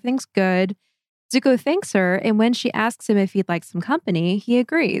secure. Everything's good. Zuko thanks her, and when she asks him if he'd like some company, he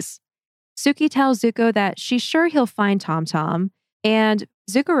agrees. Suki tells Zuko that she's sure he'll find TomTom, and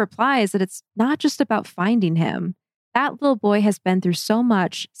Zuko replies that it's not just about finding him. That little boy has been through so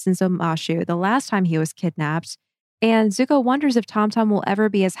much since Omashu, the last time he was kidnapped, and Zuko wonders if TomTom will ever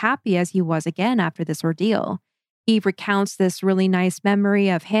be as happy as he was again after this ordeal. He recounts this really nice memory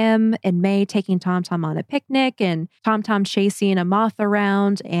of him and May taking TomTom on a picnic and TomTom chasing a moth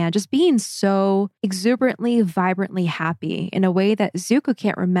around and just being so exuberantly, vibrantly happy in a way that Zuko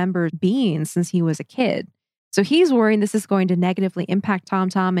can't remember being since he was a kid. So he's worrying this is going to negatively impact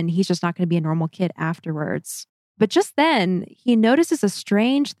TomTom and he's just not going to be a normal kid afterwards. But just then, he notices a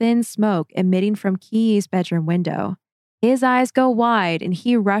strange thin smoke emitting from Ki's bedroom window. His eyes go wide and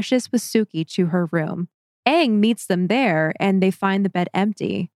he rushes with Suki to her room. Aang meets them there and they find the bed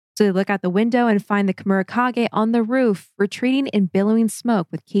empty. So they look out the window and find the Komorakage on the roof, retreating in billowing smoke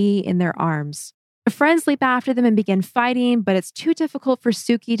with Ki in their arms. The friends leap after them and begin fighting, but it's too difficult for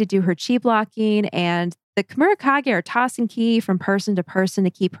Suki to do her chi blocking, and the Komorakage are tossing Ki from person to person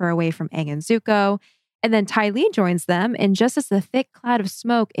to keep her away from Aang and Zuko. And then Ty Lee joins them, and just as the thick cloud of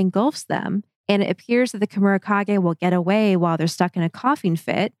smoke engulfs them, and it appears that the Komorakage will get away while they're stuck in a coughing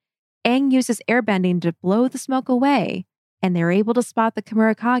fit, Aang uses airbending to blow the smoke away, and they're able to spot the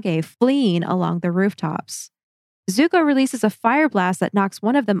Komorakage fleeing along the rooftops. Zuko releases a fire blast that knocks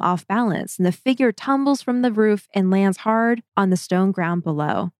one of them off balance, and the figure tumbles from the roof and lands hard on the stone ground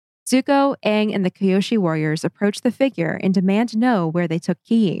below. Zuko, Aang, and the Kyoshi warriors approach the figure and demand to know where they took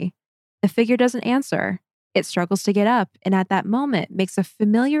Ki. The figure doesn't answer. It struggles to get up, and at that moment makes a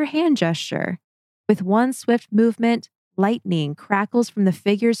familiar hand gesture. With one swift movement, lightning crackles from the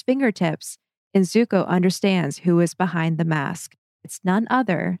figure's fingertips, and Zuko understands who is behind the mask. It's none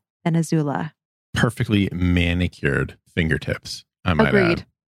other than Azula. Perfectly manicured fingertips, I might Agreed. add.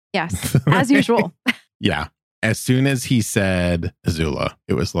 Yes, as usual. Yeah. As soon as he said Azula,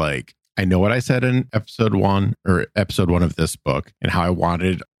 it was like, I know what I said in episode 1 of this book and how I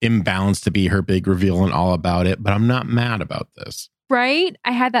wanted Imbalance to be her big reveal and all about it, but I'm not mad about this. Right?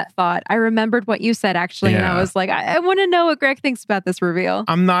 I had that thought. I remembered what you said, actually. And I was like, I want to know what Greg thinks about this reveal.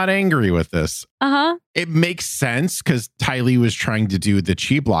 I'm not angry with this. Uh-huh. It makes sense because Ty Lee was trying to do the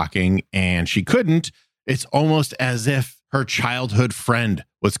chi blocking and she couldn't. It's almost as if her childhood friend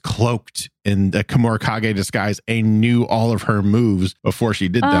was cloaked in the Komurkage disguise and knew all of her moves before she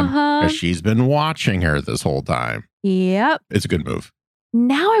did them. Because she's been watching her this whole time. Yep. It's a good move.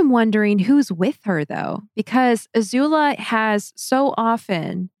 Now I'm wondering who's with her, though, because Azula has so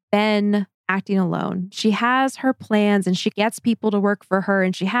often been acting alone. She has her plans and she gets people to work for her,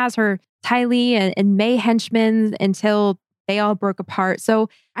 and she has her Ty Lee and May henchmen until they all broke apart. So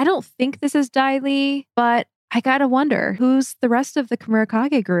I don't think this is Ty Lee, but I gotta wonder who's the rest of the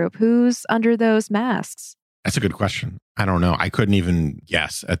Komurkage group? Who's under those masks? That's a good question. I don't know. I couldn't even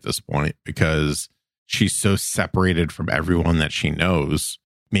guess at this point because she's so separated from everyone that she knows.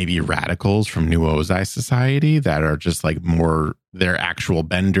 Maybe radicals from New Ozai Society that are just like more, they're actual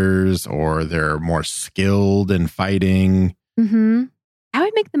benders or they're more skilled in fighting. Mm-hmm. That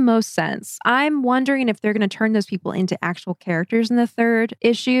would make the most sense. I'm wondering if they're going to turn those people into actual characters in the third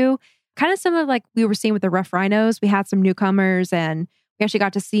issue. Kind of similar like we were seeing with the Rough Rhinos. We had some newcomers and we actually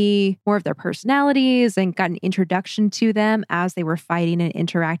got to see more of their personalities and got an introduction to them as they were fighting and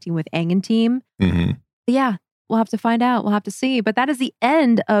interacting with Aang and team. Mm-hmm. But yeah, we'll have to find out. We'll have to see. But that is the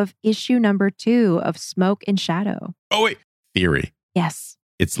end of issue number 2 of Smoke and Shadow. Oh, wait. Theory. Yes.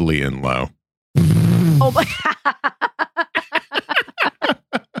 It's Lee and Lo. Oh my.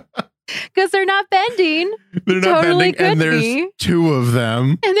 Because they're not bending. They're not totally bending. And there's 2 of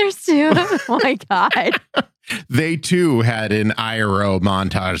them. And there's 2. Oh my God. They too had an IRO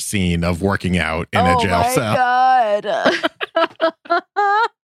montage scene of working out in a jail cell. Oh my God.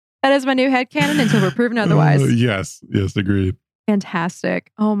 That is my new headcanon until we're proven otherwise. Yes, agreed.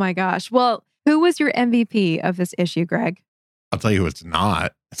 Fantastic. Oh my gosh. Well, who was your MVP of this issue, Greg? I'll tell you who it's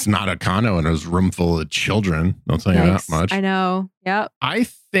not. It's not Akano in a room full of children. I'll tell you that much. I know. Yep. I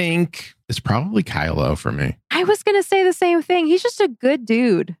think it's probably Kylo for me. I was going to say the same thing. He's just a good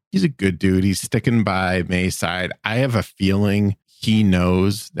dude. He's a good dude. He's sticking by May's side. I have a feeling he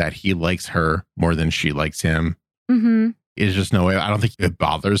knows that he likes her more than she likes him. Mm-hmm. There's just no way. I don't think it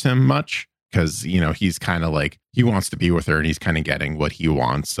bothers him much because, you know, he's kind of like, he wants to be with her and he's kind of getting what he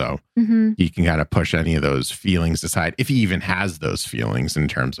wants. So he can kind of push any of those feelings aside if he even has those feelings in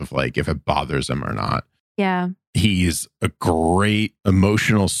terms of like if it bothers him or not. Yeah. He's a great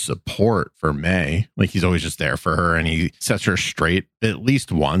emotional support for May. Like he's always just there for her and he sets her straight at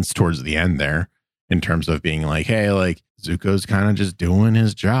least once towards the end there in terms of being like, hey, like Zuko's kind of just doing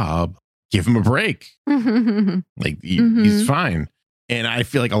his job. Give him a break. Like he's fine. And I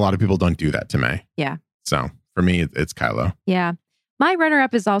feel like a lot of people don't do that to May. Yeah. So for me, it's Kylo. Yeah. My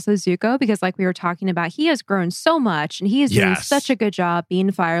runner-up is also Zuko because like we were talking about, he has grown so much and he is doing such a good job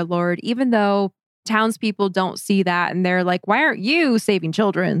being Fire Lord, even though townspeople don't see that. And they're like, why aren't you saving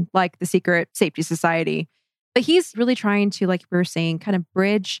children like the Secret Safety Society? But he's really trying to, like we were saying, kind of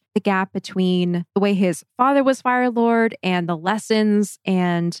bridge the gap between the way his father was Fire Lord and the lessons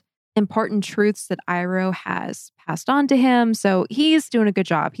and important truths that Iroh has passed on to him. So he's doing a good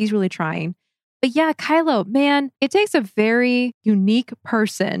job. He's really trying. But yeah, Kylo, man, it takes a very unique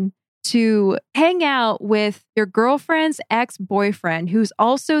person to hang out with your girlfriend's ex-boyfriend, who's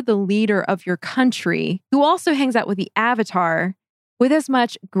also the leader of your country, who also hangs out with the Avatar with as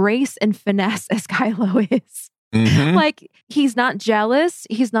much grace and finesse as Kylo is. Like, he's not jealous.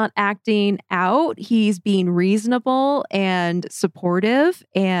 He's not acting out. He's being reasonable and supportive.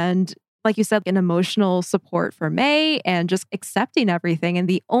 And like you said, an emotional support for May and just accepting everything. And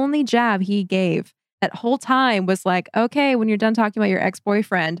the only jab he gave that whole time was like, okay, when you're done talking about your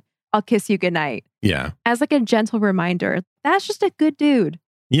ex-boyfriend, I'll kiss you goodnight. Yeah. As like a gentle reminder. That's just a good dude.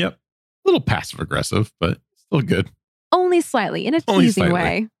 Yep. A little passive aggressive, but still good. Only slightly, in a teasing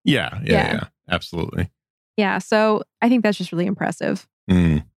way. Yeah. Absolutely. Yeah, so I think that's just really impressive.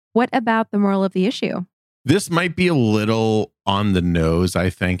 What about the moral of the issue? This might be a little on the nose, I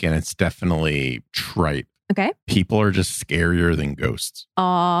think, and it's definitely trite. Okay. People are just scarier than ghosts.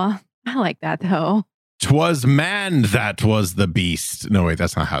 Aw, I like that though. 'Twas man that was the beast. No, wait,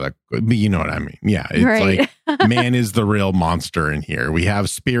 that's not how that goes. But you know what I mean. Yeah, it's like man is the real monster in here. We have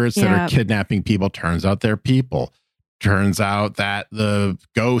spirits that are kidnapping people. Turns out they're people. Turns out that the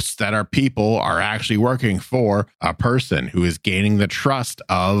ghosts that are people are actually working for a person who is gaining the trust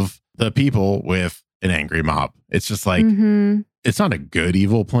of the people with an angry mob. It's just like, it's not a good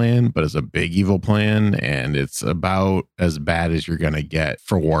evil plan, but it's a big evil plan. And it's about as bad as you're going to get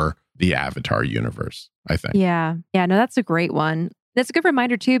for the Avatar universe, I think. Yeah. Yeah. No, that's a great one. That's a good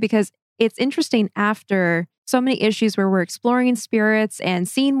reminder too, because it's interesting after so many issues where we're exploring spirits and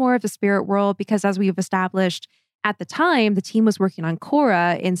seeing more of the spirit world, because as we've established at the time, the team was working on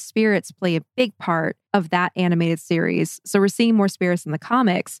Korra, and spirits play a big part of that animated series. So we're seeing more spirits in the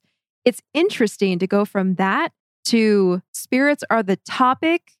comics. It's interesting to go from that to spirits are the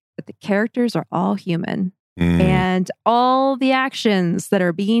topic, but the characters are all human. And all the actions that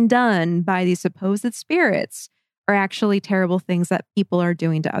are being done by these supposed spirits are actually terrible things that people are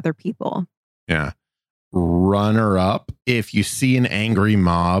doing to other people. Yeah. Runner up, if you see an angry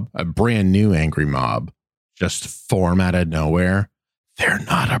mob, a brand new angry mob, just form out of nowhere, they're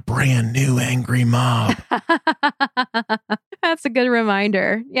not a brand new angry mob. That's a good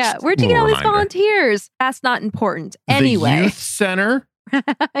reminder. Yeah. Where'd you get all these volunteers? That's not important. Anyway. The youth center.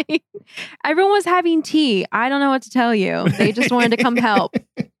 Everyone was having tea. I don't know what to tell you. They just wanted to come help.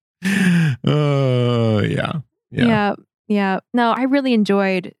 Yeah. No, I really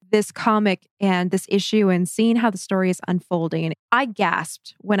enjoyed this comic and this issue and seeing how the story is unfolding. I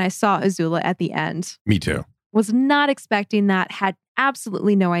gasped when I saw Azula at the end. Me too. Was not expecting that. Had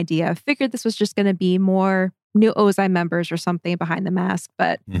absolutely no idea. Figured this was just going to be more new Ozai members or something behind the mask.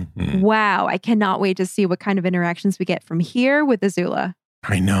 But wow, I cannot wait to see what kind of interactions we get from here with Azula.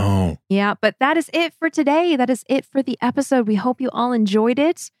 I know. Yeah, but that is it for today. That is it for the episode. We hope you all enjoyed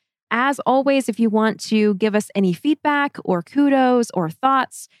it. As always, if you want to give us any feedback or kudos or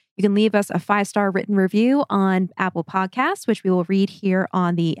thoughts, you can leave us a 5-star written review on Apple Podcasts, which we will read here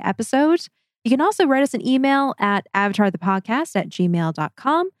on the episode. You can also write us an email at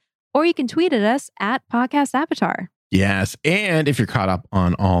avatarthepodcast@gmail.com, or you can tweet at us at podcastavatar. Yes. And if you're caught up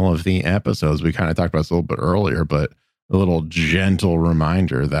on all of the episodes, we kind of talked about this a little bit earlier, but a little gentle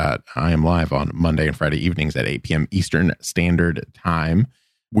reminder that I am live on Monday and Friday evenings at 8 p.m. Eastern Standard Time.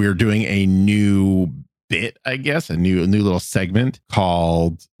 We're doing a new bit, I guess, a new little segment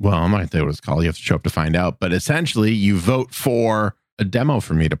called, well, I'm not going to tell you what it's called. You have to show up to find out. But essentially, you vote for a demo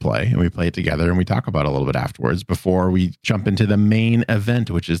for me to play, and we play it together, and we talk about it a little bit afterwards before we jump into the main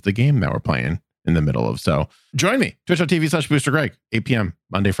event, which is the game that we're playing in the middle of. So join me, twitch.tv/Booster Greg, 8 p.m.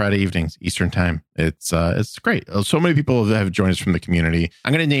 Monday, Friday evenings, Eastern Time. It's great. So many people have joined us from the community.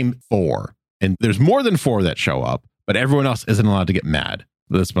 I'm going to name 4, and there's more than 4 that show up, but everyone else isn't allowed to get mad.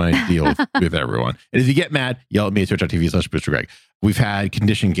 That's my deal with everyone. And if you get mad, yell at me at twitch.tv/Booster Greg. We've had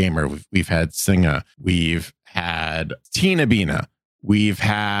Condition Gamer. We've had Singa. We've had Tina Bina. We've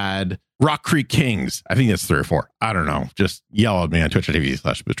had Rock Creek Kings. I think that's 3 or 4. I don't know. Just yell at me on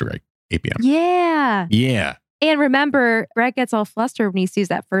twitch.tv/Booster Greg, 8 p.m. Yeah. And remember, Greg gets all flustered when he sees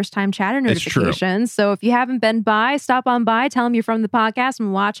that first time chatter notification. So if you haven't been by, stop on by, tell him you're from the podcast,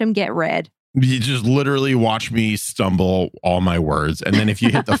 and watch him get red. You just literally watch me stumble all my words. And then if you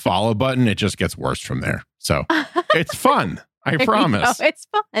hit the follow button, it just gets worse from there. So it's fun. I promise. It's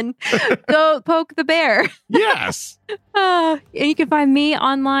fun. Go poke the bear. Yes. And you can find me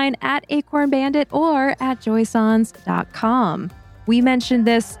online at Acorn Bandit or at joysons.com. We mentioned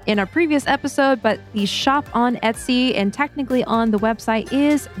this in a previous episode, but the shop on Etsy and technically on the website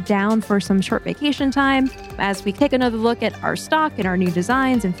is down for some short vacation time as we take another look at our stock and our new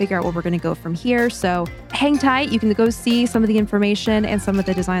designs and figure out where we're going to go from here. So hang tight. You can go see some of the information and some of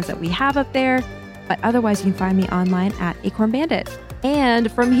the designs that we have up there. But otherwise, you can find me online at Acorn Bandit.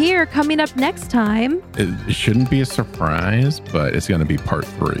 And from here, coming up next time... It shouldn't be a surprise, but it's going to be part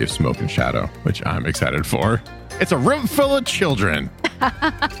 3 of Smoke and Shadow, which I'm excited for. It's a room full of children.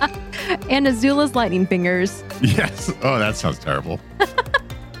 And Azula's lightning fingers. Yes. Oh, that sounds terrible.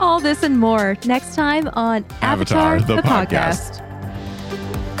 All this and more next time on Avatar the Podcast.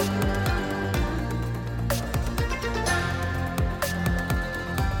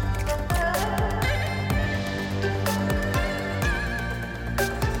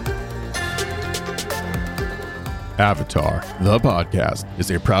 Avatar, the podcast,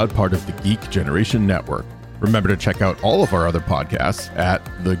 is a proud part of the Geek Generation Network. Remember to check out all of our other podcasts at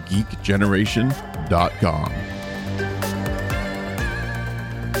thegeekgeneration.com.